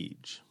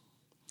prestige.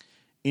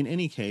 In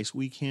any case,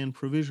 we can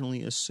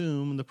provisionally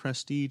assume the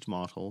prestige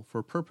model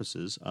for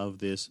purposes of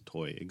this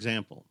toy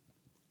example.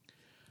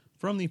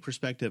 From the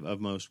perspective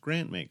of most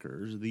grant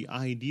makers, the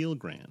ideal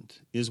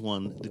grant is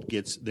one that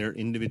gets their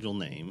individual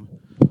name,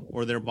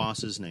 or their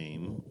boss's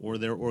name, or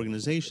their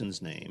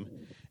organization's name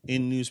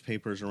in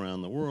newspapers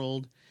around the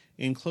world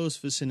in close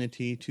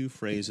vicinity to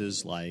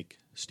phrases like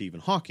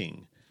Stephen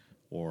Hawking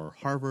or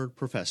Harvard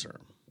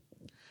professor.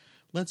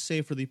 Let's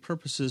say for the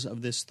purposes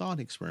of this thought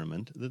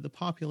experiment that the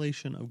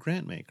population of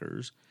grant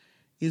makers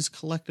is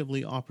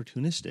collectively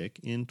opportunistic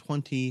in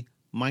 20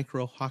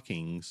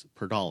 micro-Hawkings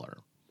per dollar,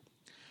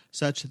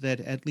 such that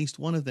at least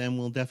one of them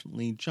will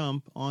definitely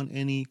jump on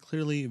any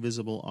clearly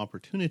visible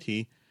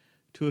opportunity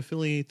to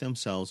affiliate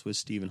themselves with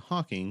Stephen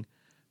Hawking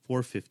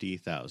for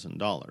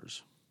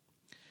 $50,000.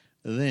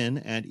 Then,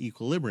 at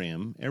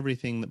equilibrium,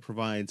 everything that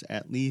provides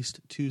at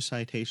least 2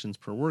 citations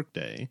per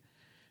workday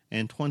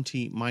and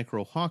 20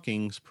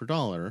 micro-Hawkings per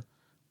dollar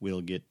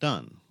will get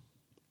done.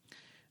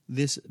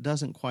 This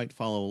doesn't quite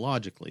follow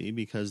logically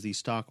because the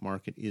stock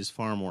market is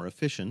far more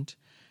efficient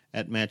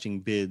at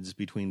matching bids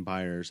between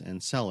buyers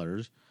and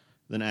sellers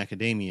than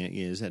academia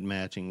is at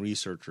matching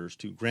researchers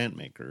to grant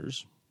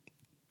makers.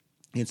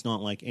 It's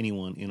not like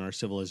anyone in our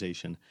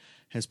civilization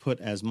has put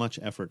as much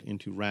effort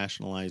into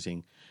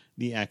rationalizing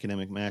the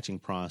academic matching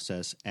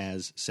process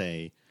as,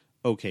 say,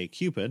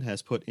 OkCupid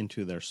has put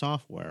into their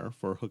software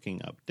for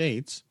hooking up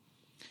dates.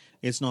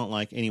 It's not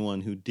like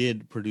anyone who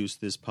did produce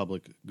this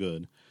public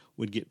good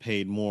would get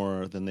paid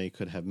more than they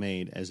could have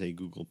made as a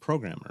Google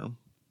programmer.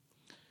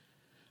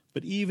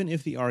 But even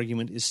if the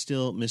argument is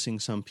still missing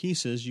some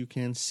pieces, you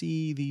can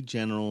see the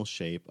general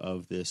shape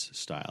of this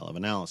style of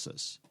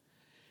analysis.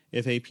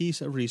 If a piece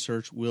of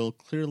research will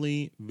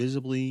clearly,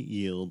 visibly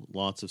yield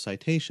lots of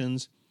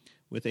citations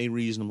with a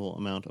reasonable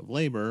amount of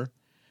labor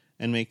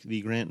and make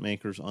the grant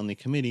makers on the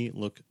committee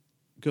look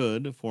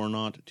good for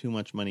not too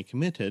much money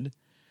committed,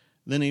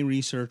 then a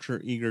researcher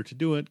eager to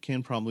do it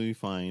can probably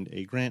find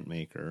a grant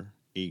maker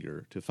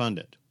eager to fund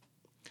it.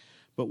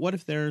 But what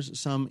if there's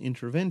some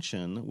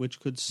intervention which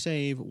could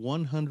save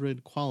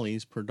 100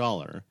 qualies per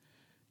dollar,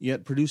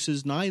 yet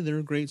produces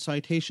neither great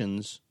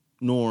citations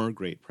nor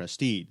great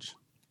prestige?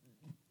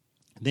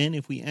 Then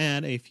if we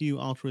add a few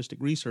altruistic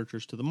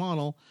researchers to the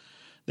model,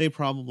 they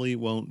probably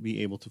won't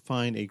be able to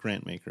find a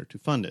grant maker to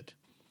fund it.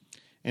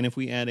 And if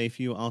we add a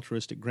few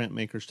altruistic grant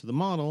makers to the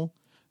model,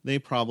 they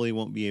probably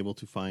won't be able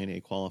to find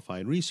a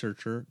qualified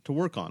researcher to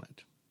work on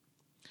it.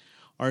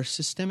 Our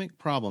systemic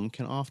problem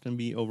can often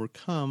be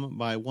overcome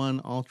by one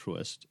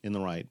altruist in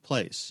the right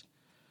place.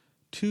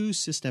 2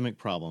 systemic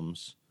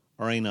problems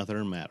are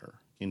another matter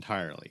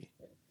entirely.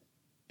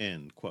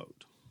 End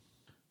quote.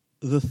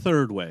 The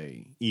third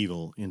way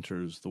evil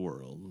enters the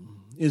world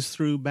is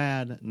through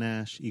bad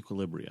Nash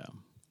equilibria.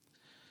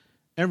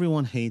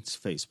 Everyone hates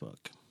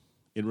Facebook.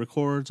 It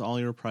records all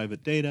your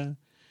private data.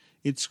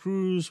 It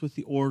screws with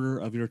the order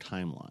of your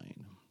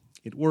timeline.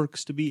 It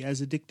works to be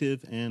as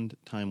addictive and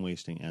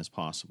time-wasting as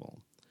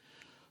possible.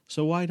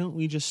 So why don't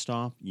we just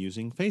stop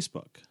using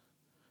Facebook?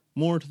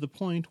 More to the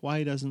point,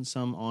 why doesn't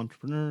some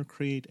entrepreneur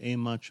create a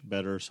much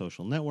better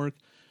social network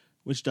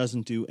which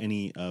doesn't do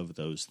any of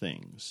those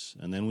things?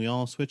 And then we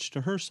all switch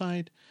to her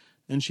site,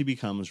 and she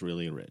becomes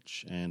really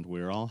rich, and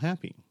we're all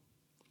happy.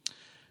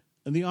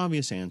 The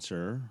obvious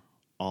answer,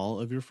 all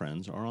of your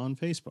friends are on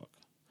Facebook.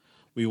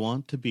 We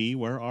want to be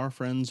where our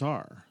friends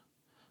are.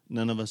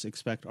 None of us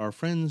expect our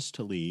friends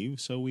to leave,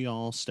 so we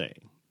all stay.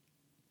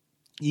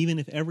 Even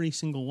if every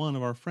single one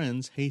of our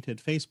friends hated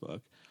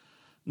Facebook,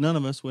 none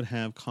of us would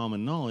have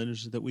common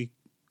knowledge that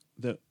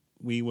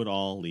we would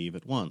all leave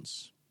at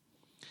once.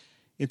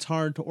 It's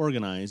hard to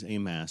organize a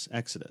mass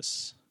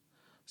exodus.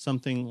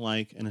 Something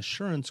like an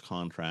assurance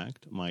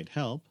contract might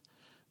help,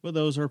 but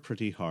those are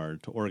pretty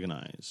hard to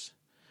organize.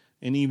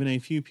 And even a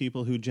few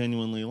people who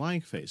genuinely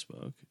like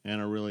Facebook and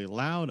are really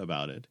loud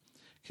about it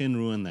can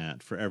ruin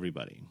that for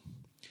everybody.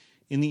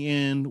 In the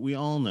end, we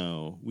all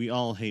know we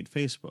all hate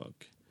Facebook,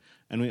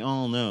 and we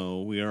all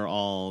know we are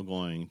all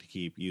going to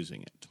keep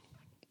using it.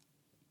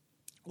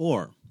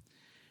 Or,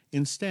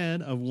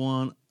 instead of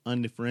one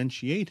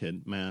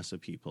undifferentiated mass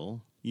of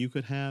people, you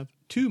could have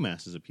 2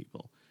 masses of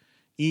people,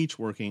 each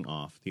working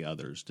off the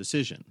other's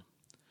decision.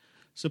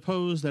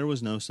 Suppose there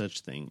was no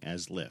such thing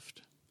as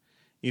Lyft.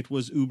 It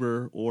was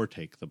Uber or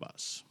take the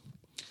bus.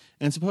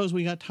 And suppose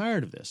we got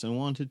tired of this and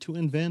wanted to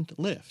invent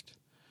Lyft.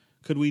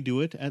 Could we do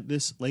it at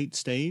this late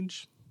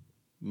stage?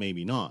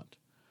 Maybe not.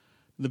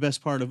 The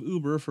best part of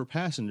Uber for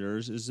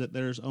passengers is that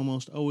there's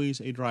almost always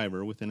a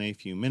driver within a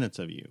few minutes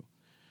of you.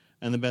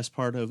 And the best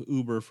part of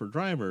Uber for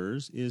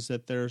drivers is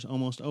that there's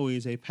almost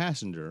always a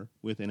passenger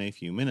within a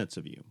few minutes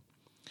of you.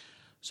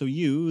 So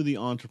you, the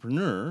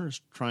entrepreneur,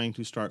 trying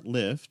to start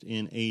Lyft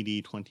in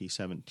AD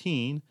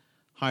 2017,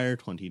 hire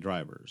 20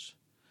 drivers.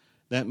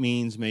 That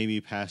means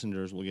maybe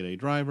passengers will get a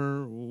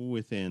driver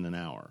within an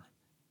hour,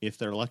 if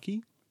they're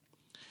lucky.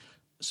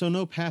 So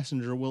no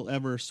passenger will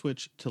ever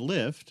switch to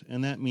Lyft,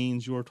 and that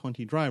means your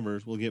 20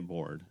 drivers will get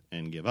bored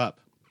and give up.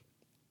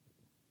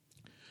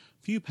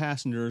 Few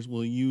passengers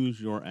will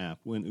use your app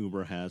when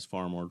Uber has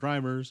far more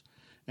drivers,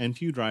 and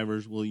few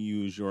drivers will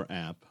use your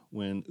app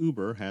when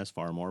Uber has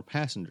far more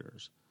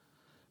passengers.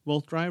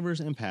 Both drivers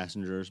and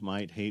passengers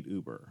might hate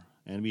Uber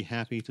and be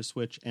happy to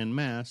switch en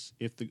masse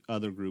if the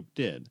other group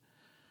did.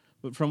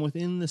 But from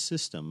within the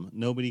system,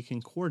 nobody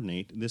can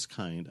coordinate this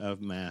kind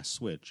of mass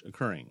switch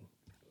occurring.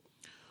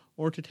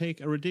 Or to take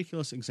a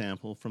ridiculous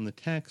example from the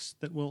text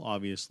that will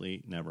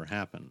obviously never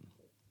happen.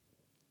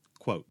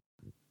 Quote,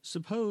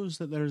 suppose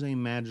that there's a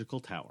magical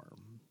tower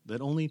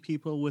that only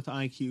people with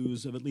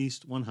IQs of at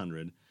least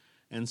 100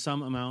 and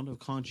some amount of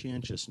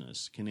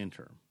conscientiousness can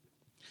enter.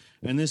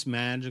 And this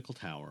magical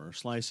tower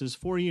slices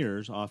 4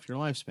 years off your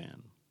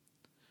lifespan.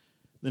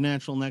 The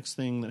natural next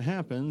thing that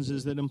happens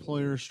is that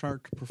employers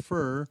start to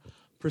prefer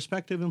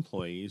prospective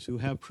employees who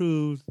have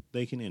proved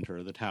they can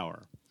enter the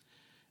tower.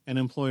 And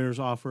employers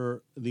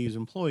offer these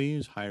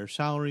employees higher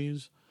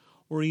salaries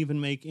or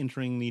even make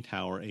entering the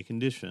tower a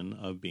condition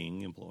of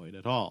being employed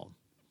at all.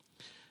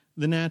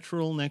 The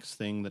natural next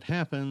thing that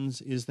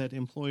happens is that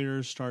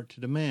employers start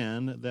to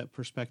demand that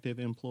prospective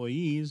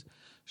employees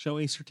show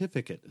a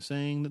certificate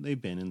saying that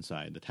they've been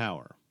inside the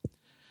tower.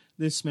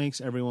 This makes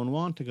everyone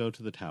want to go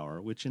to the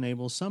tower, which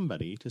enables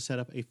somebody to set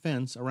up a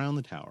fence around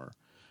the tower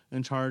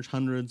and charge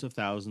hundreds of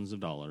thousands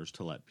of dollars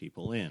to let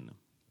people in.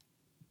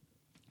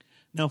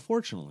 Now,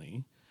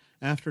 fortunately,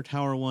 after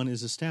Tower 1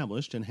 is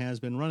established and has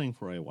been running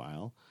for a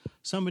while,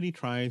 somebody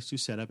tries to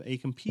set up a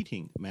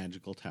competing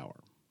magical tower,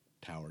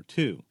 Tower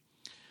 2,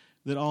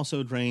 that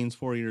also drains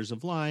 4 years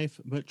of life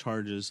but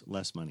charges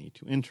less money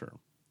to enter.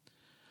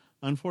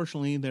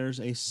 Unfortunately, there's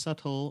a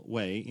subtle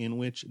way in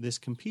which this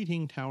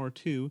competing Tower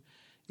 2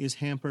 is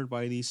hampered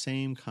by the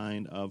same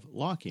kind of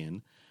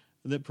lock-in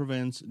that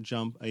prevents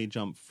a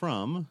jump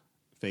from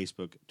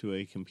Facebook to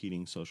a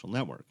competing social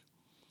network.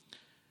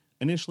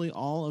 Initially,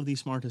 all of the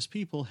smartest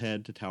people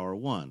head to Tower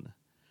 1.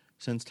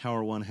 Since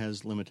Tower 1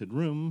 has limited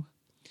room,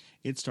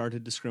 it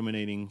started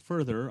discriminating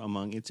further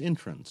among its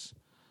entrants,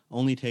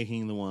 only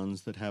taking the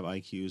ones that have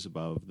IQs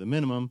above the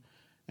minimum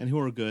and who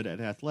are good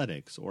at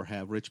athletics or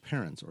have rich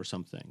parents or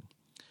something.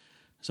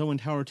 So when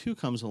Tower 2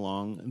 comes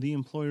along, the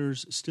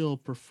employers still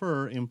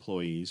prefer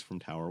employees from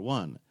Tower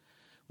 1,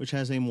 which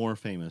has a more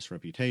famous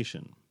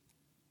reputation.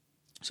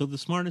 So the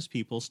smartest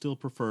people still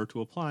prefer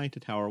to apply to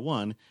Tower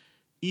 1,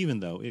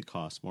 even though it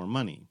costs more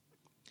money.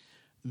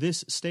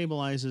 This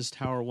stabilizes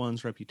Tower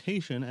 1's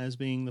reputation as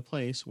being the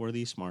place where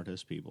the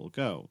smartest people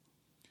go.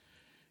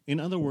 In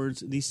other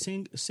words, the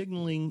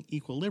signaling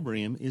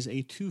equilibrium is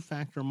a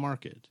two-factor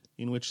market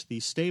in which the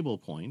stable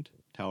point,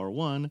 Tower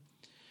 1,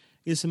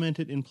 is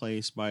cemented in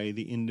place by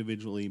the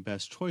individually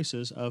best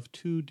choices of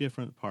two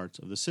different parts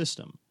of the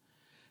system.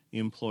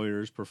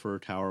 Employers prefer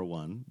Tower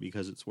 1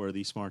 because it's where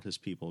the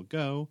smartest people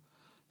go.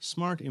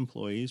 Smart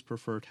employees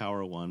prefer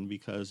Tower 1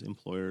 because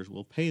employers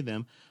will pay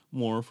them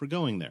more for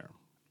going there.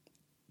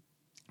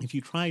 If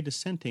you try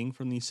dissenting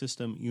from the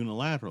system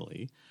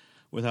unilaterally,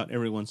 without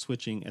everyone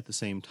switching at the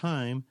same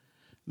time,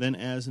 then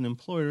as an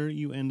employer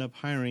you end up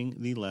hiring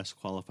the less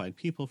qualified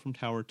people from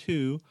Tower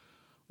 2,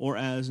 or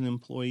as an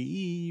employee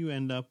you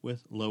end up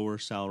with lower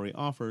salary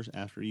offers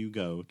after you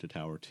go to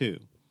Tower 2.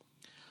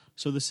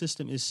 So the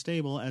system is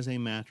stable as a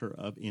matter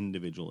of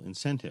individual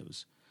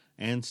incentives,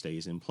 and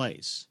stays in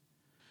place.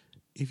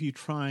 If you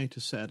try to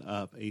set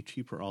up a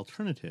cheaper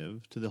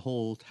alternative to the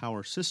whole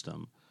tower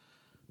system,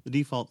 the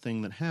default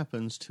thing that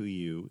happens to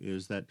you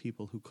is that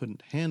people who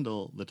couldn't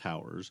handle the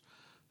towers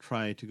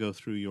try to go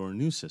through your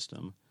new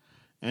system,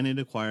 and it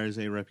acquires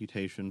a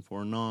reputation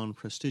for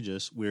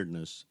non-prestigious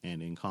weirdness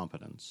and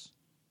incompetence.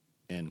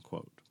 End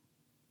quote.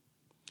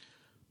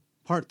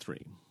 Part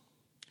 3.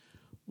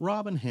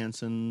 Robin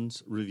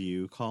Hanson's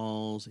review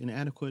calls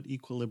Inadequate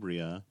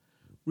Equilibria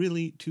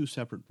really two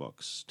separate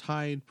books,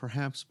 tied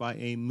perhaps by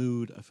a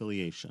mood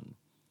affiliation.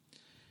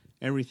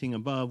 Everything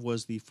above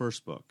was the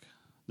first book.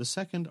 The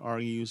second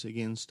argues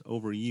against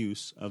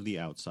overuse of the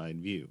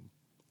outside view.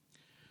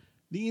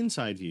 The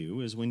inside view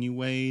is when you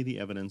weigh the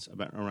evidence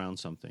around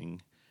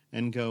something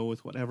and go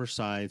with whatever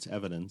side's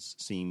evidence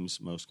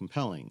seems most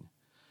compelling.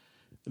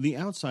 The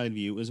outside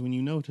view is when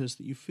you notice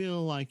that you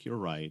feel like you're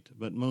right,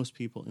 but most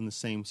people in the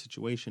same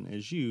situation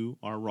as you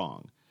are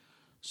wrong.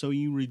 So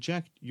you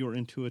reject your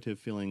intuitive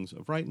feelings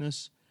of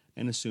rightness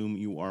and assume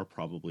you are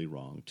probably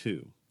wrong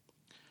too.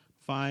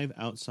 5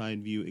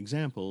 outside view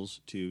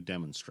examples to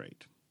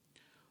demonstrate.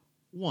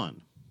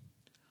 1.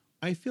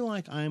 I feel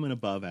like I'm an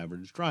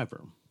above-average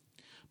driver,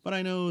 but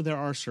I know there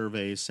are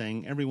surveys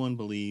saying everyone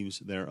believes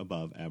they're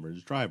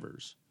above-average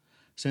drivers.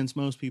 Since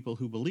most people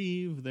who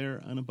believe they're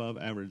an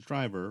above-average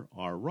driver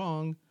are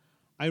wrong,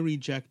 I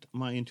reject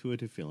my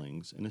intuitive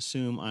feelings and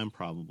assume I'm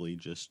probably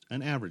just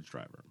an average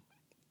driver.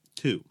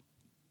 2.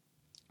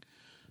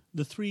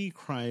 The Three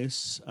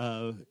Christs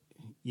of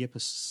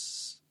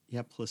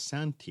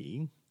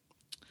Ypsilanti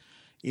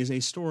is a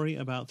story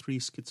about three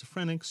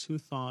schizophrenics who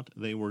thought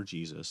they were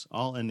Jesus,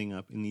 all ending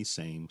up in the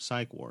same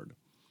psych ward.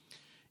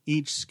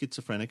 Each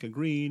schizophrenic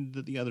agreed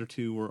that the other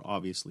two were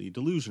obviously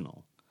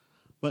delusional,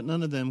 but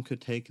none of them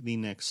could take the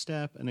next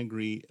step and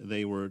agree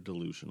they were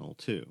delusional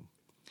too.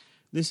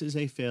 This is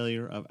a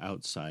failure of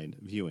outside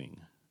viewing.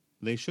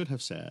 They should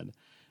have said,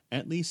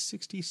 at least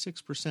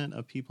 66%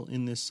 of people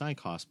in this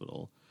psych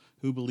hospital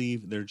who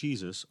believe they're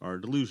Jesus are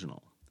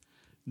delusional.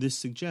 This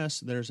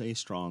suggests there's a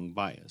strong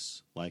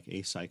bias, like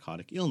a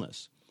psychotic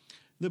illness,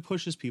 that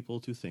pushes people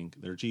to think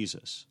they're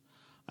Jesus.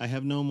 I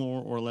have no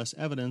more or less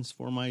evidence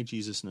for my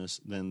Jesusness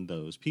than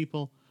those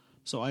people,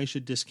 so I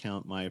should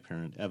discount my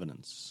apparent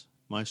evidence.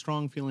 My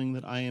strong feeling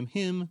that I am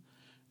him,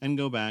 and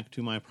go back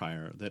to my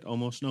prior that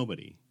almost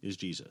nobody is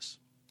Jesus.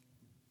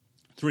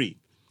 3.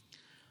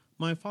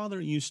 My father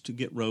used to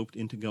get roped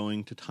into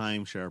going to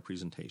timeshare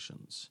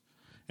presentations.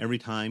 Every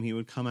time he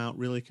would come out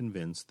really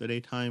convinced that a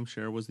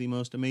timeshare was the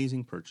most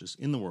amazing purchase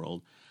in the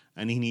world,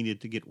 and he needed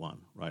to get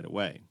one right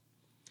away.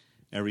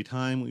 Every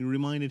time we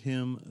reminded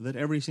him that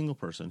every single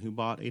person who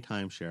bought a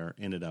timeshare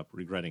ended up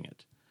regretting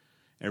it.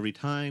 Every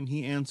time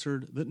he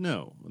answered that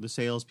no, the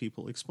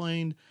salespeople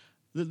explained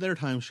that their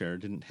timeshare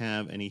didn't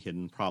have any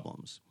hidden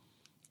problems.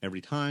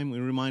 Every time we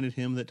reminded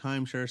him that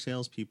timeshare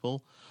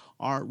salespeople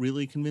are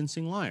really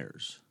convincing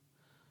liars.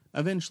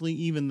 Eventually,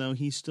 even though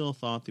he still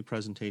thought the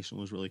presentation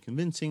was really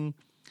convincing,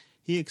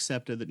 he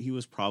accepted that he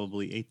was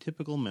probably a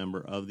typical member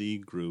of the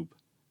group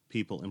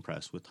people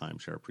impressed with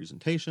timeshare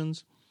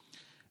presentations,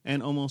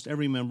 and almost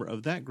every member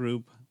of that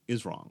group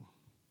is wrong.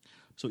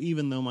 So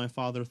even though my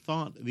father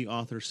thought the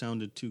author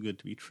sounded too good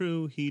to be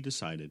true, he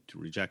decided to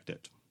reject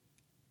it.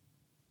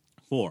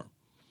 4.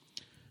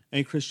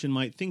 A Christian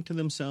might think to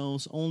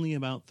themselves only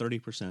about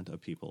 30%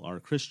 of people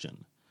are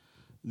Christian.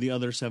 The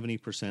other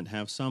 70%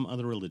 have some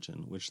other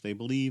religion which they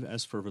believe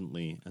as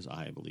fervently as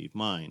I believe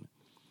mine.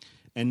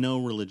 And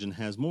no religion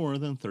has more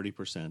than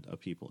 30% of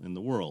people in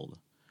the world.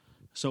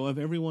 So of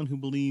everyone who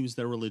believes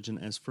their religion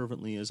as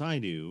fervently as I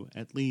do,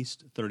 at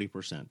least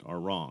 30% are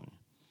wrong.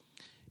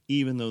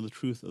 Even though the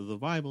truth of the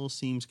Bible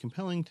seems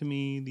compelling to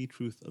me, the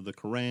truth of the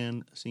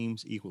Quran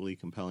seems equally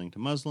compelling to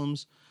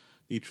Muslims,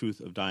 the truth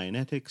of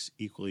Dianetics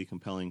equally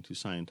compelling to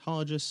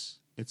Scientologists,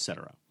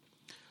 etc.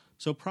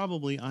 So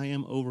probably I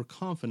am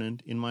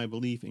overconfident in my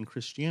belief in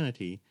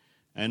Christianity,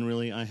 and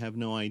really I have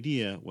no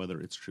idea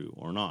whether it's true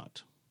or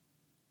not.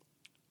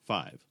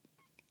 5.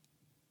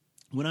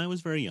 When I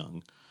was very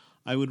young,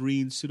 I would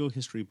read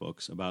pseudo-history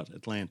books about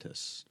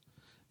Atlantis,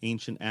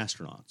 ancient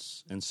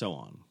astronauts, and so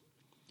on.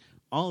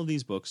 All of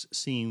these books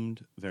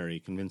seemed very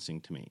convincing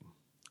to me.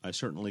 I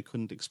certainly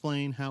couldn't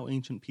explain how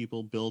ancient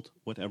people built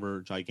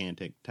whatever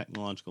gigantic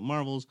technological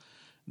marvels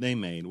they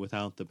made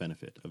without the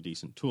benefit of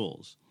decent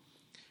tools.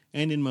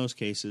 And in most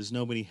cases,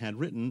 nobody had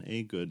written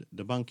a good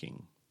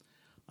debunking.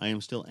 I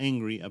am still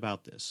angry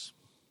about this.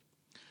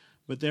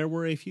 But there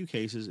were a few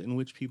cases in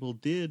which people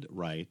did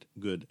write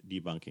good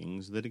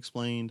debunkings that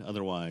explained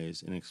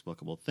otherwise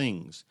inexplicable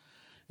things,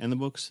 and the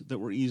books that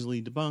were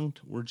easily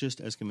debunked were just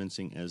as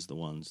convincing as the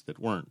ones that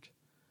weren't.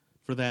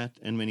 For that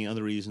and many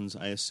other reasons,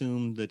 I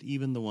assumed that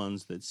even the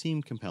ones that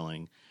seemed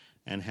compelling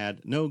and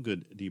had no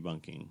good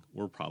debunking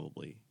were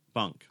probably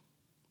bunk.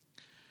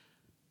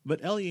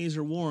 But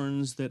Eliezer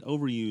warns that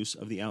overuse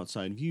of the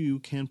outside view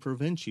can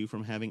prevent you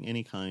from having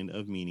any kind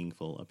of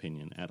meaningful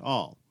opinion at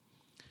all.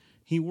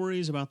 He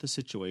worries about the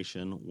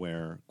situation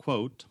where,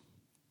 quote,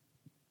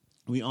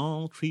 we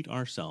all treat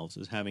ourselves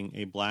as having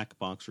a black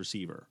box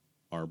receiver,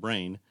 our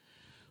brain,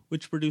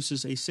 which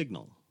produces a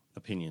signal,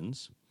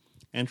 opinions,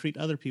 and treat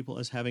other people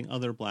as having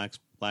other black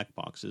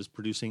boxes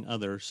producing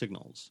other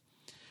signals.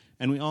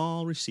 And we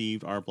all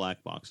received our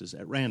black boxes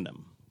at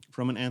random,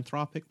 from an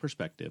anthropic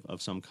perspective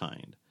of some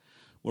kind,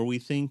 where we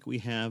think we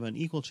have an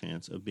equal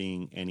chance of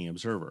being any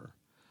observer.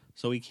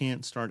 So we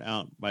can't start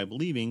out by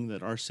believing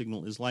that our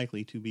signal is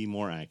likely to be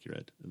more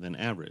accurate than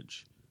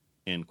average.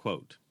 End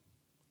quote.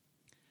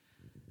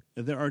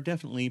 There are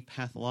definitely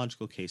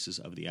pathological cases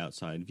of the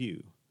outside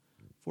view.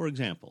 For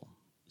example,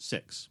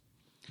 6.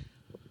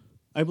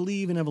 I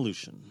believe in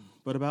evolution,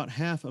 but about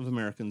half of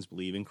Americans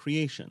believe in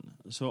creation,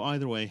 so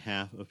either way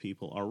half of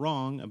people are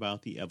wrong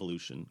about the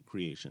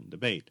evolution-creation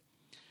debate.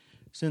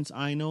 Since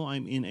I know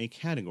I'm in a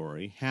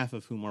category, half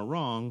of whom are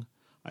wrong,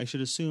 I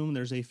should assume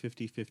there's a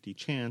 50-50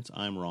 chance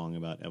I'm wrong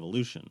about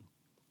evolution.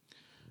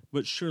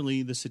 But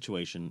surely the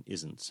situation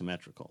isn't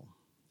symmetrical.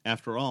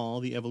 After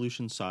all, the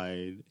evolution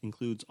side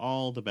includes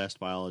all the best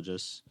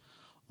biologists,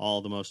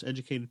 all the most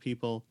educated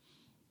people,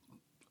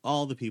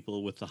 all the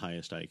people with the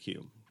highest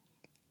IQ.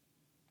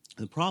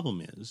 The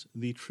problem is,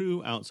 the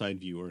true outside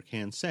viewer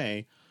can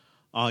say,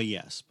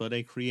 yes, but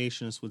a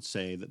creationist would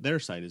say that their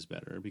side is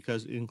better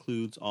because it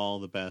includes all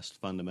the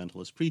best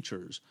fundamentalist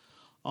preachers,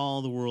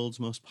 all the world's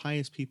most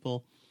pious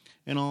people,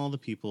 and all the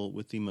people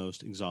with the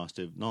most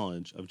exhaustive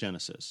knowledge of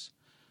Genesis.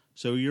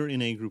 So you're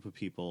in a group of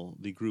people,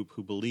 the group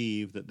who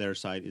believe that their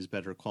side is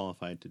better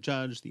qualified to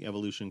judge the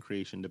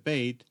evolution-creation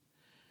debate,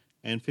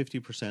 and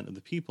 50% of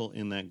the people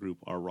in that group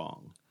are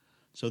wrong.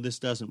 So this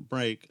doesn't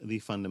break the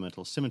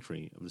fundamental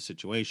symmetry of the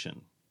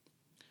situation.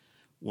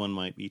 One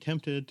might be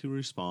tempted to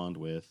respond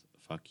with,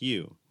 "Fuck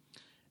you,"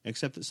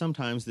 except that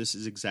sometimes this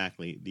is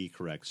exactly the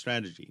correct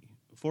strategy.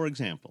 For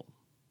example,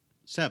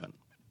 7.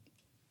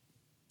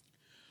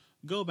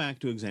 Go back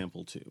to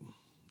example 2,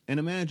 and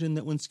imagine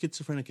that when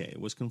schizophrenic A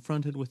was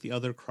confronted with the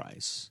other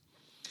Christ,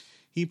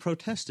 he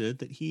protested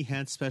that he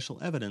had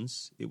special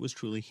evidence it was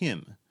truly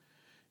him.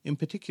 In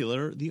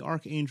particular, the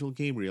Archangel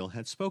Gabriel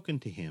had spoken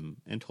to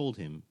him and told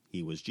him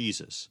he was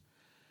Jesus.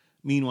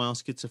 Meanwhile,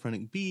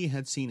 schizophrenic B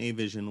had seen a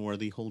vision where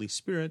the Holy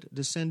Spirit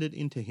descended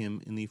into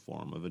him in the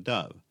form of a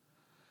dove.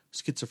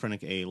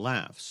 Schizophrenic A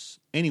laughs.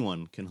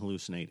 Anyone can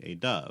hallucinate a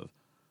dove,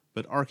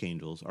 but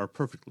archangels are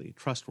perfectly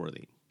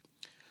trustworthy.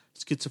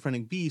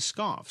 Schizophrenic B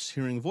scoffs.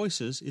 Hearing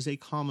voices is a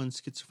common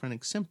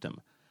schizophrenic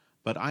symptom,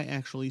 but I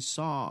actually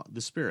saw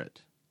the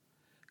spirit.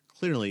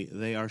 Clearly,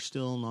 they are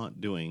still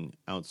not doing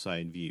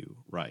outside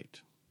view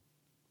right.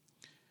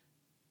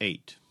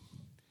 8.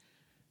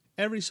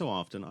 Every so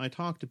often, I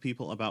talk to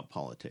people about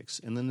politics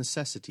and the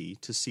necessity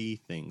to see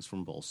things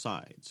from both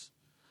sides.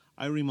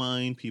 I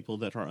remind people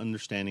that our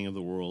understanding of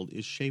the world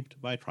is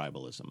shaped by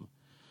tribalism.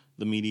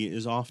 The media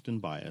is often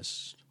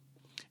biased,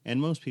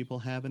 and most people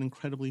have an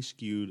incredibly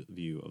skewed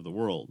view of the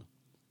world.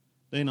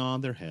 They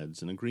nod their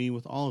heads and agree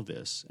with all of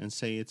this and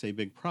say it's a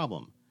big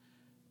problem.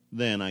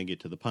 Then I get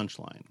to the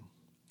punchline.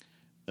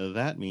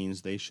 That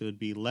means they should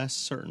be less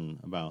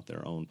certain about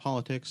their own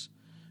politics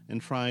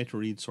and try to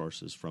read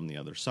sources from the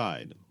other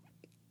side.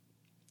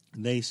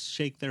 They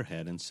shake their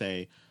head and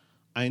say,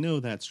 "I know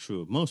that's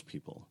true of most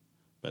people,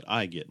 but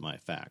I get my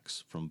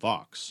facts from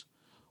Vox,"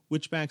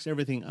 which backs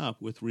everything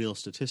up with real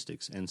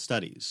statistics and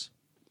studies.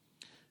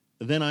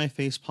 Then I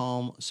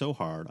facepalm so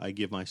hard I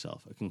give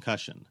myself a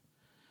concussion.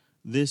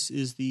 This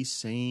is the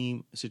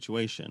same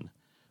situation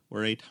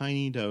where a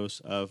tiny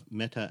dose of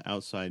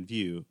meta-outside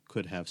view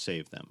could have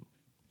saved them.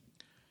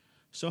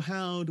 So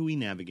how do we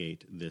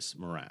navigate this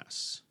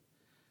morass?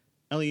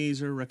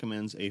 Eliezer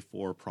recommends a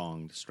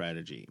 4-pronged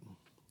strategy.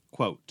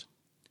 Quote,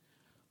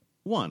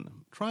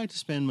 1. Try to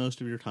spend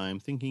most of your time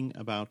thinking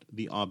about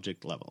the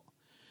object level.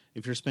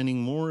 If you're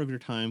spending more of your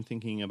time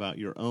thinking about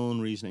your own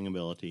reasoning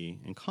ability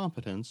and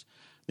competence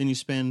than you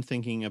spend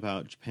thinking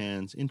about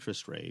Japan's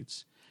interest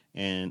rates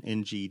and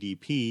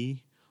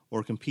NGDP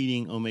or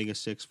competing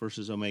omega-6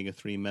 versus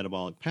omega-3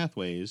 metabolic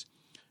pathways,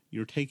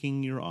 you're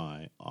taking your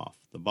eye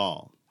off the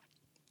ball.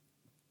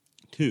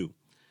 2.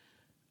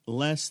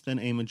 Less than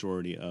a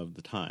majority of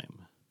the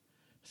time.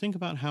 Think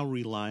about how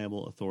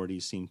reliable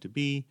authorities seem to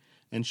be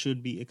and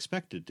should be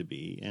expected to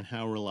be, and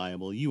how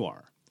reliable you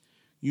are.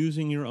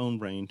 Using your own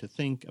brain to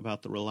think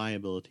about the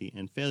reliability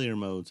and failure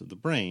modes of the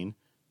brain,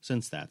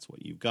 since that's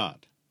what you've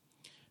got.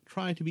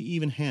 Try to be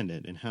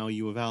even-handed in how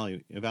you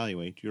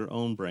evaluate your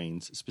own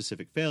brain's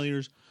specific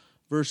failures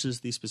versus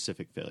the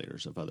specific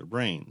failures of other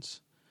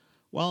brains.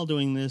 While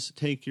doing this,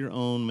 take your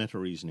own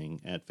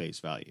meta-reasoning at face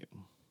value.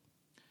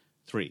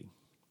 3.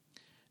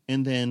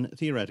 And then,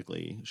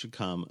 theoretically, should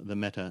come the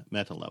meta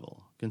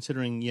level,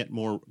 considered yet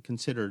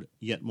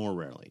more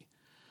rarely.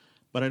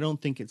 But I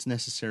don't think it's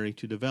necessary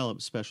to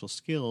develop special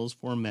skills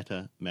for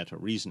meta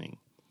reasoning.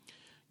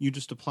 You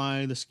just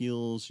apply the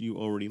skills you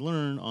already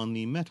learn on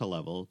the meta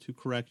level to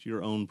correct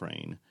your own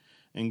brain,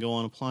 and go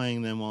on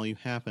applying them while you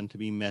happen to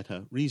be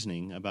meta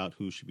reasoning about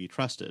who should be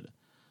trusted,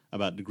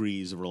 about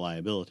degrees of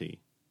reliability,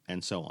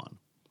 and so on.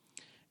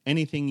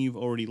 Anything you've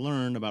already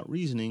learned about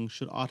reasoning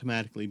should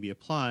automatically be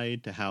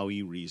applied to how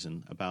you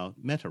reason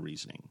about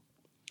meta-reasoning.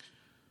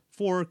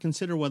 4.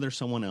 Consider whether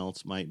someone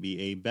else might be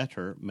a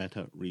better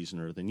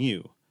meta-reasoner than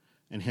you,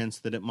 and hence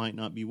that it might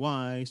not be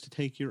wise to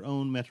take your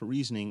own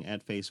meta-reasoning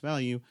at face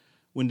value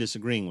when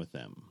disagreeing with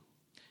them,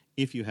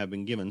 if you have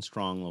been given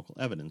strong local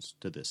evidence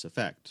to this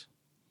effect.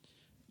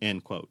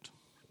 End quote.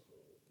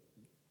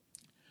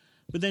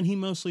 But then he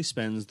mostly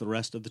spends the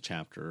rest of the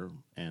chapter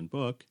and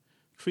book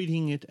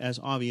treating it as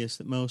obvious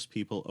that most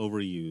people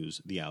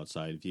overuse the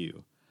outside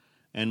view,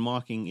 and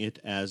mocking it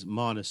as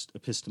modest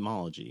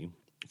epistemology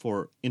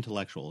for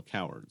intellectual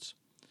cowards.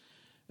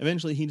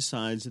 Eventually he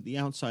decides that the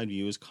outside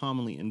view is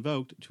commonly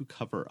invoked to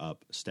cover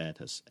up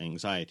status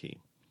anxiety.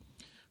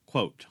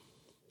 Quote,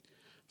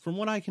 "From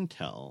what I can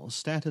tell,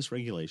 status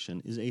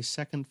regulation is a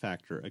second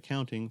factor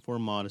accounting for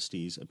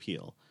modesty's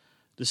appeal,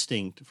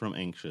 distinct from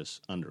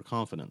anxious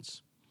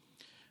underconfidence.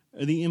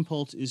 The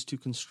impulse is to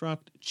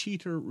construct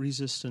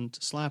cheater-resistant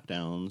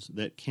slapdowns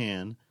that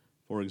can,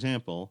 for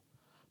example,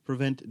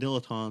 prevent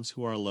dilettantes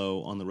who are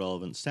low on the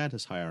relevant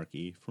status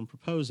hierarchy from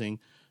proposing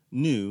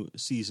new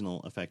seasonal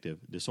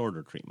affective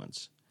disorder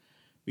treatments.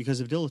 Because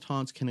if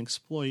dilettantes can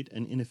exploit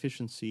an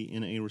inefficiency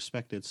in a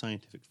respected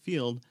scientific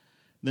field,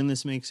 then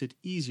this makes it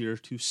easier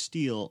to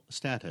steal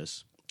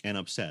status and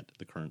upset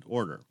the current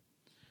order."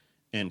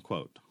 End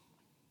quote.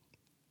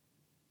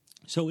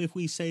 So if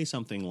we say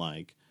something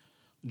like,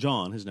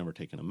 "John has never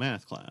taken a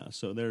math class,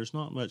 so there's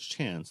not much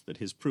chance that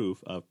his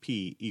proof of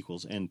P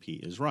equals NP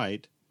is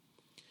right,"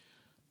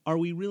 are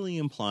we really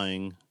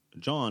implying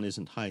John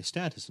isn't high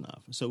status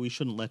enough, so we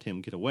shouldn't let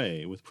him get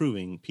away with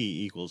proving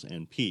P equals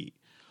NP.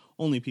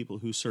 Only people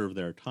who serve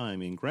their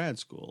time in grad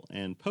school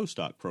and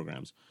postdoc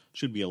programs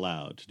should be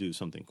allowed to do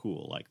something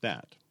cool like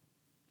that.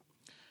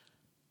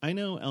 I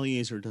know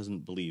Eliezer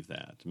doesn't believe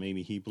that.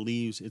 Maybe he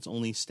believes it's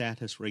only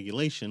status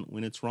regulation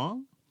when it's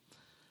wrong?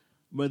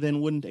 But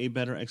then wouldn't a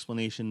better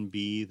explanation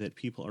be that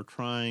people are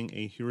trying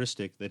a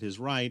heuristic that is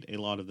right a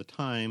lot of the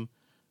time,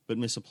 but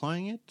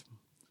misapplying it?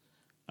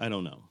 I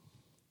don't know.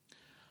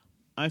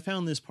 I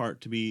found this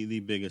part to be the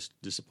biggest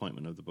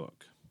disappointment of the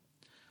book.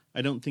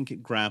 I don't think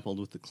it grappled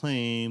with the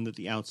claim that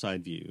the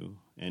outside view,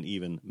 and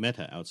even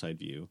meta-outside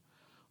view,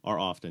 are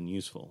often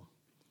useful.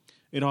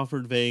 It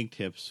offered vague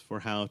tips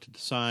for how to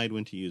decide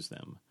when to use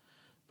them,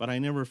 but I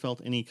never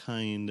felt any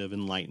kind of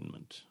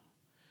enlightenment,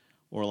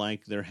 or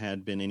like there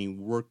had been any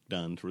work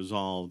done to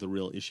resolve the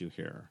real issue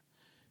here.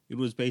 It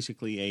was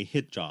basically a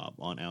hit job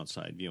on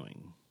outside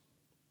viewing.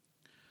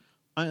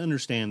 I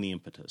understand the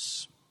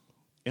impetus.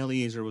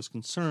 Eliezer was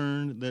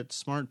concerned that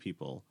smart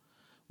people,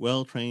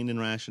 well-trained in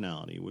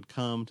rationality, would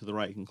come to the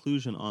right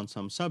conclusion on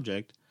some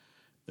subject,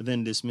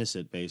 then dismiss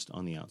it based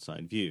on the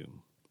outside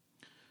view.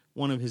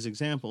 One of his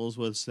examples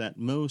was that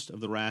most of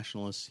the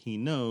rationalists he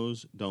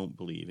knows don't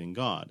believe in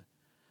God.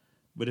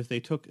 But if they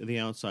took the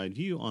outside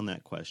view on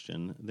that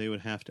question, they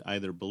would have to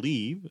either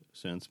believe,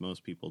 since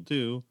most people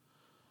do,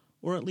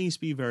 or at least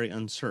be very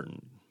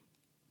uncertain,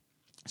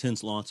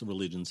 since lots of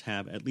religions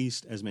have at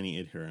least as many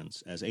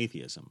adherents as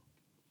atheism.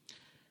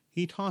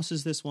 He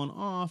tosses this one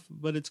off,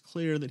 but it's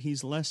clear that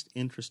he's less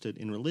interested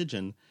in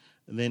religion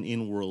than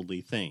in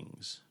worldly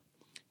things.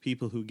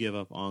 People who give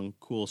up on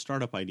cool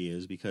startup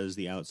ideas because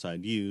the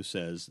outside view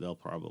says they'll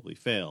probably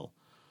fail,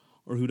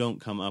 or who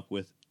don't come up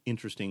with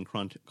interesting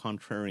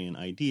contrarian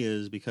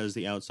ideas because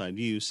the outside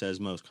view says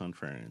most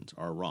contrarians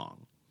are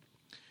wrong.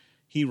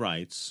 He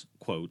writes,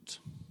 quote,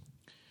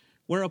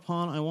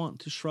 "Whereupon I want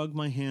to shrug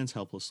my hands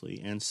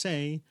helplessly and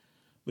say,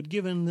 but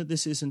given that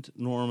this isn't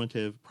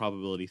normative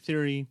probability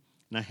theory,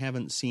 and I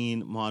haven't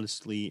seen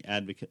modesty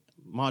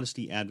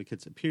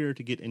advocates appear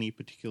to get any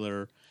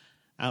particular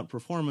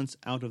outperformance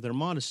out of their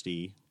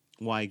modesty,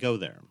 why go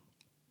there?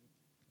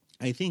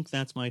 I think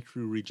that's my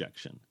true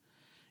rejection,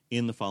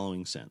 in the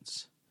following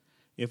sense.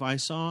 If I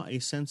saw a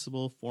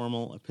sensible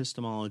formal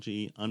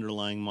epistemology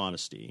underlying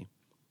modesty,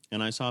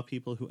 and I saw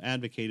people who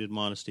advocated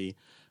modesty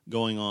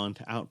going on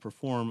to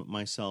outperform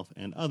myself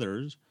and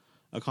others,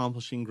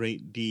 accomplishing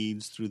great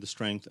deeds through the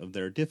strength of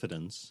their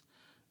diffidence,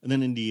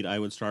 then indeed I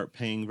would start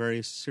paying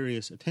very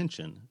serious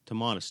attention to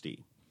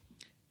modesty."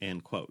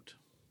 End quote.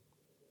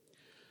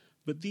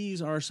 But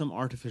these are some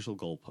artificial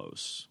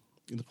goalposts.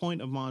 The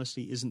point of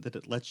modesty isn't that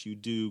it lets you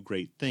do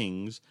great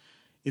things,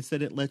 it's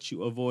that it lets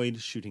you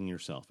avoid shooting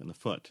yourself in the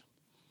foot.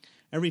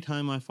 Every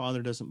time my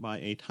father doesn't buy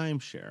a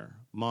timeshare,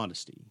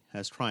 modesty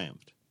has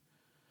triumphed.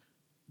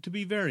 To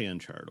be very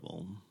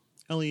uncharitable,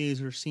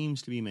 Eliezer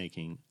seems to be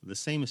making the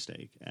same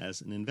mistake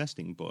as an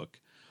investing book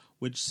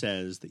which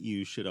says that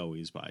you should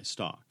always buy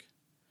stock.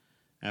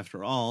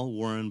 After all,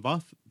 Warren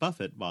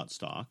Buffett bought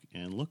stock,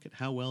 and look at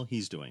how well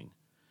he's doing.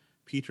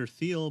 Peter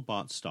Thiel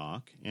bought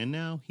stock, and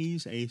now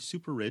he's a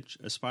super-rich,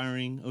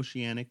 aspiring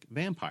oceanic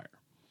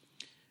vampire.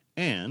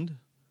 And,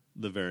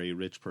 the very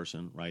rich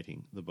person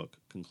writing the book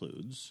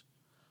concludes,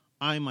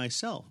 I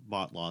myself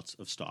bought lots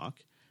of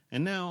stock,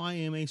 and now I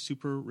am a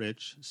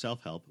super-rich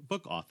self-help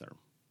book author.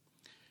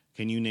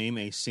 Can you name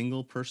a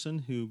single person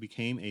who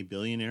became a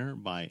billionaire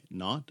by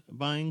not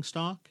buying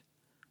stock?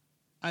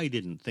 I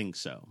didn't think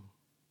so.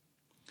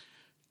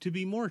 To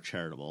be more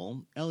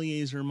charitable,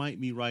 Eliezer might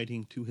be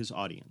writing to his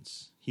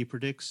audience. He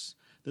predicts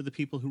that the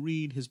people who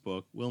read his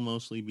book will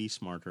mostly be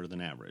smarter than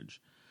average,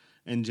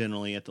 and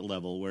generally at the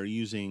level where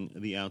using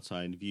the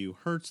outside view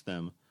hurts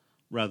them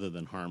rather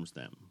than harms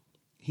them.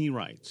 He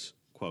writes,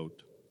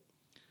 quote,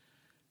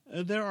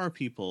 "There are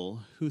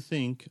people who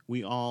think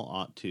we all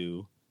ought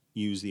to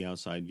use the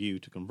outside view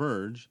to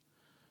converge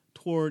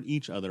toward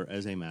each other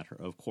as a matter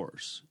of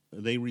course.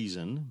 They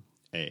reason,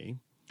 A,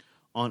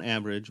 on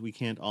average, we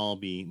can't all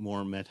be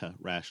more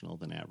meta-rational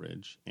than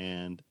average,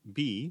 and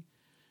B,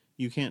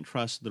 you can't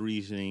trust the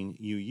reasoning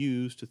you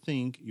use to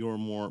think you're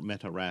more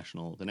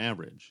meta-rational than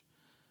average.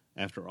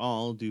 After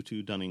all, due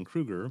to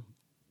Dunning-Kruger,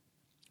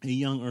 a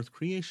young Earth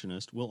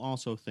creationist will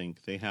also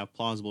think they have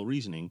plausible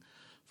reasoning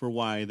for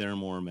why they're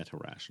more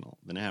meta-rational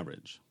than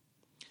average.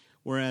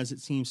 Whereas it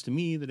seems to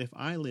me that if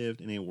I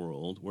lived in a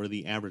world where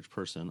the average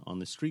person on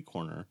the street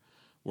corner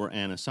were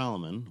Anna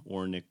Solomon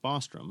or Nick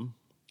Bostrom,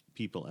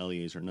 people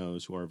Eliezer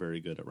knows who are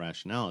very good at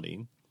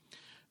rationality,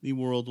 the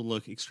world will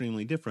look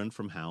extremely different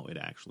from how it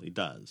actually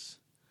does.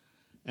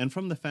 And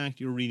from the fact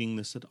you're reading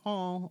this at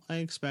all, I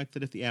expect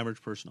that if the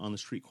average person on the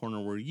street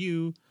corner were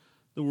you,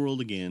 the world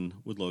again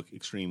would look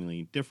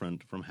extremely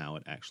different from how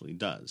it actually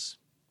does.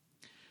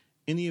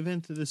 In the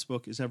event that this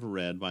book is ever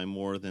read by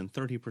more than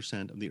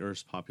 30% of the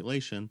Earth's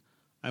population,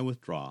 I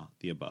withdraw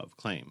the above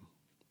claim."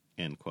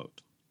 End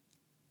quote.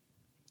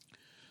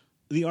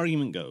 The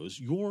argument goes,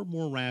 you're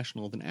more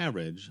rational than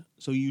average,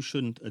 so you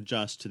shouldn't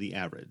adjust to the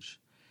average.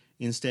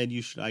 Instead,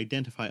 you should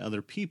identify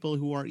other people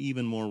who are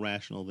even more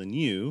rational than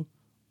you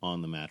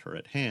on the matter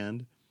at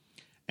hand,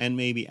 and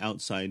maybe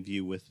outside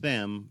view with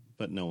them,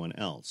 but no one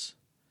else.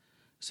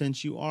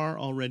 Since you are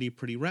already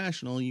pretty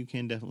rational, you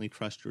can definitely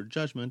trust your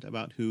judgment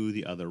about who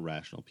the other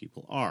rational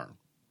people are.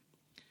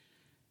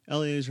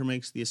 Eliezer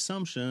makes the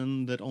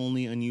assumption that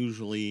only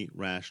unusually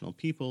rational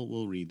people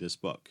will read this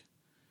book,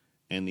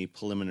 and the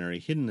preliminary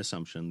hidden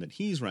assumption that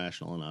he's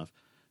rational enough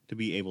to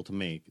be able to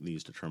make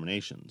these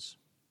determinations.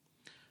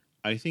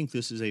 I think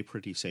this is a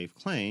pretty safe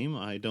claim.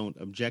 I don't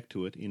object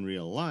to it in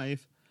real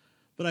life,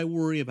 but I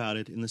worry about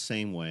it in the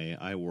same way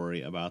I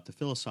worry about the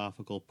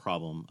philosophical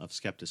problem of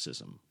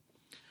skepticism.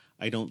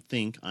 I don't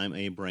think I'm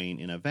a brain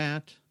in a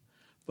vat,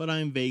 but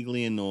I'm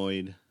vaguely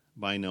annoyed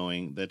by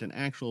knowing that an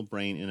actual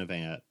brain in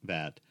a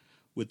vat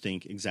would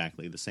think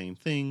exactly the same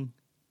thing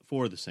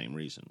for the same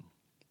reason.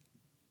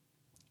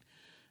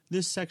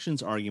 This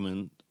section's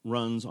argument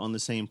runs on the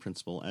same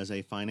principle as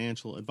a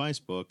financial advice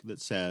book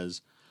that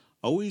says,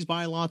 "Always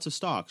buy lots of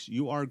stocks.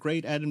 You are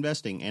great at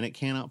investing and it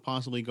cannot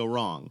possibly go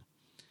wrong,"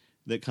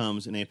 that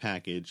comes in a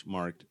package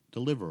marked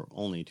 "Deliver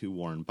only to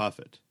Warren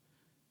Buffett."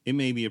 It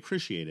may be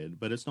appreciated,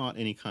 but it's not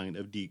any kind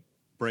of deep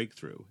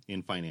breakthrough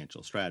in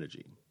financial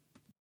strategy.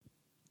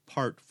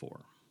 Part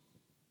 4.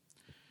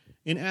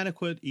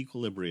 Inadequate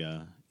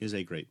Equilibria is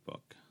a great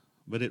book,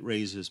 but it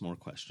raises more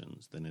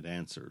questions than it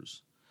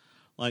answers.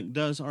 Like,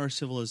 does our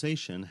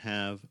civilization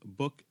have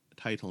book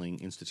titling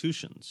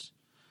institutions?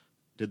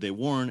 Did they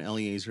warn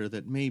Eliezer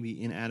that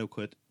maybe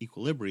Inadequate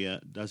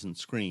Equilibria doesn't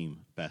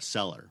scream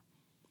bestseller?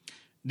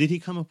 Did he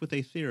come up with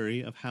a theory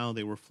of how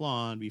they were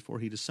flawed before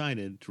he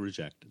decided to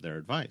reject their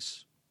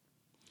advice?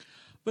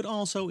 But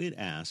also it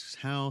asks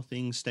how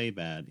things stay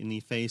bad in the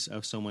face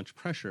of so much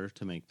pressure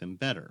to make them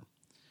better.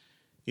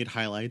 It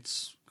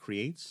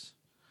creates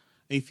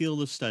a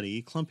field of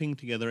study clumping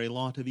together a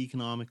lot of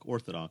economic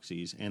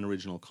orthodoxies and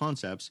original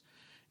concepts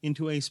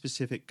into a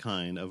specific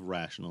kind of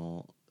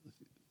rational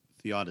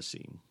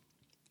theodicy.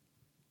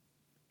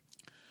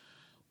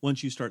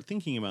 Once you start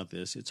thinking about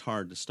this, it's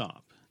hard to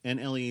stop, and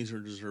Eliezer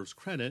deserves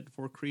credit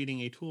for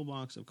creating a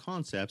toolbox of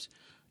concepts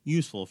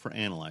useful for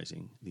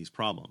analyzing these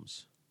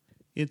problems.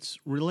 Its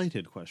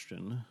related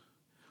question,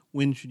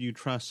 when should you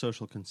trust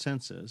social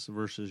consensus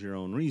versus your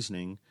own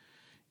reasoning,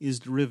 is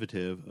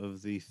derivative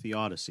of the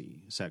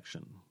theodicy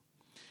section.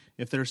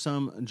 If there's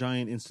some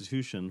giant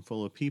institution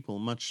full of people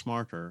much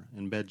smarter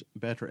and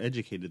better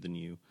educated than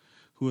you,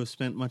 who have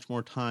spent much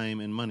more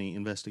time and money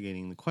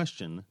investigating the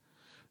question,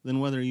 then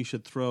whether you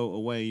should throw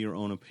away your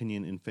own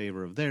opinion in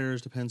favor of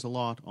theirs depends a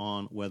lot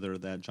on whether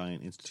that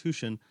giant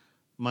institution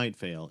might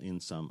fail in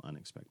some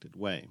unexpected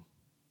way.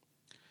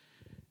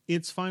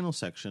 Its final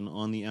section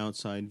on the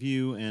outside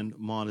view and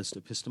modest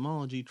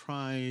epistemology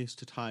tries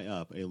to tie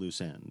up a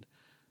loose end,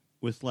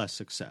 with less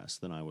success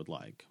than I would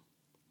like.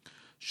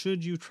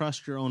 Should you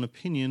trust your own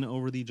opinion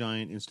over the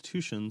giant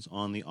institutions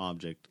on the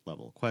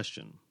object-level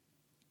question?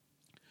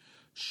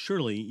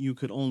 Surely you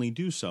could only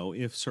do so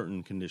if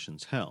certain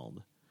conditions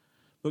held.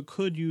 But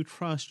could you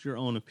trust your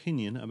own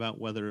opinion about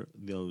whether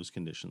those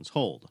conditions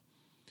hold?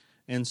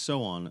 And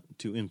so on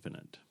to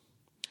infinite.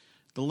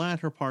 The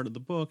latter part of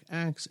the book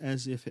acts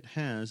as if it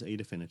has a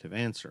definitive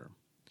answer.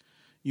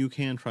 You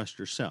can trust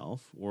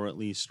yourself, or at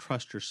least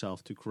trust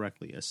yourself to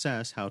correctly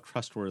assess how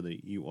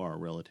trustworthy you are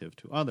relative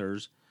to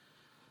others,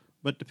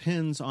 but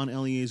depends on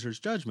Eliezer's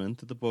judgment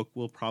that the book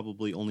will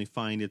probably only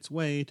find its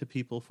way to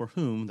people for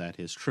whom that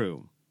is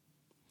true.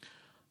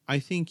 I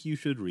think you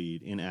should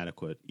read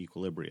Inadequate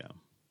Equilibria.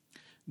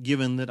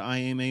 Given that I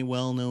am a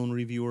well-known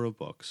reviewer of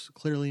books,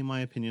 clearly my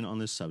opinion on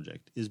this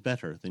subject is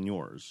better than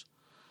yours.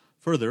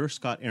 Further,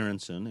 Scott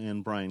Aaronson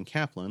and Brian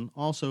Kaplan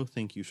also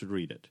think you should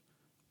read it.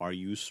 Are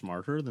you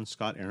smarter than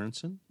Scott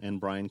Aaronson and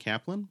Brian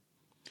Kaplan?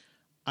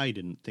 I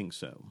didn't think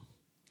so.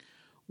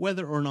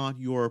 Whether or not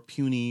your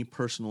puny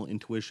personal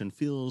intuition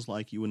feels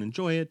like you would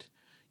enjoy it,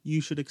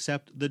 you should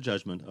accept the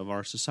judgment of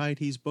our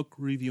society's book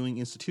reviewing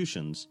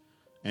institutions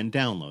and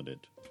download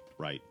it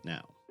right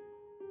now.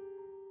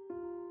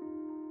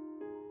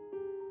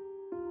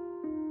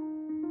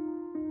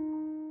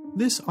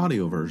 This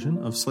audio version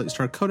of Slate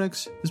Star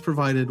Codex is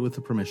provided with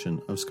the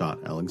permission of Scott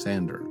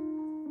Alexander.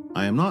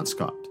 I am not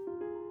Scott.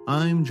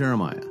 I'm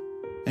Jeremiah,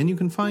 and you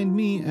can find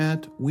me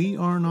at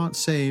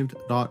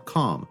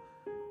wearenotsaved.com,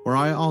 where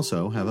I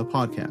also have a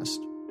podcast.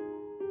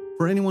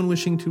 For anyone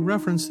wishing to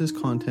reference this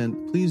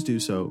content, please do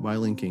so by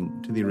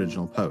linking to the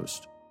original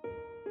post.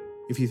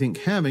 If you think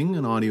having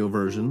an audio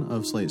version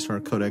of Slate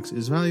Star Codex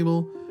is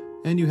valuable,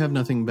 and you have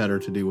nothing better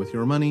to do with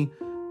your money,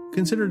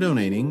 consider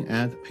donating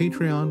at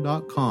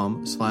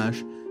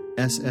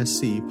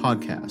patreon.com/SSC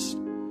podcast,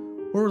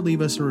 or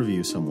leave us a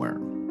review somewhere.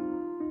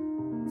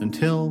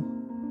 Until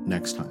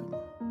next time.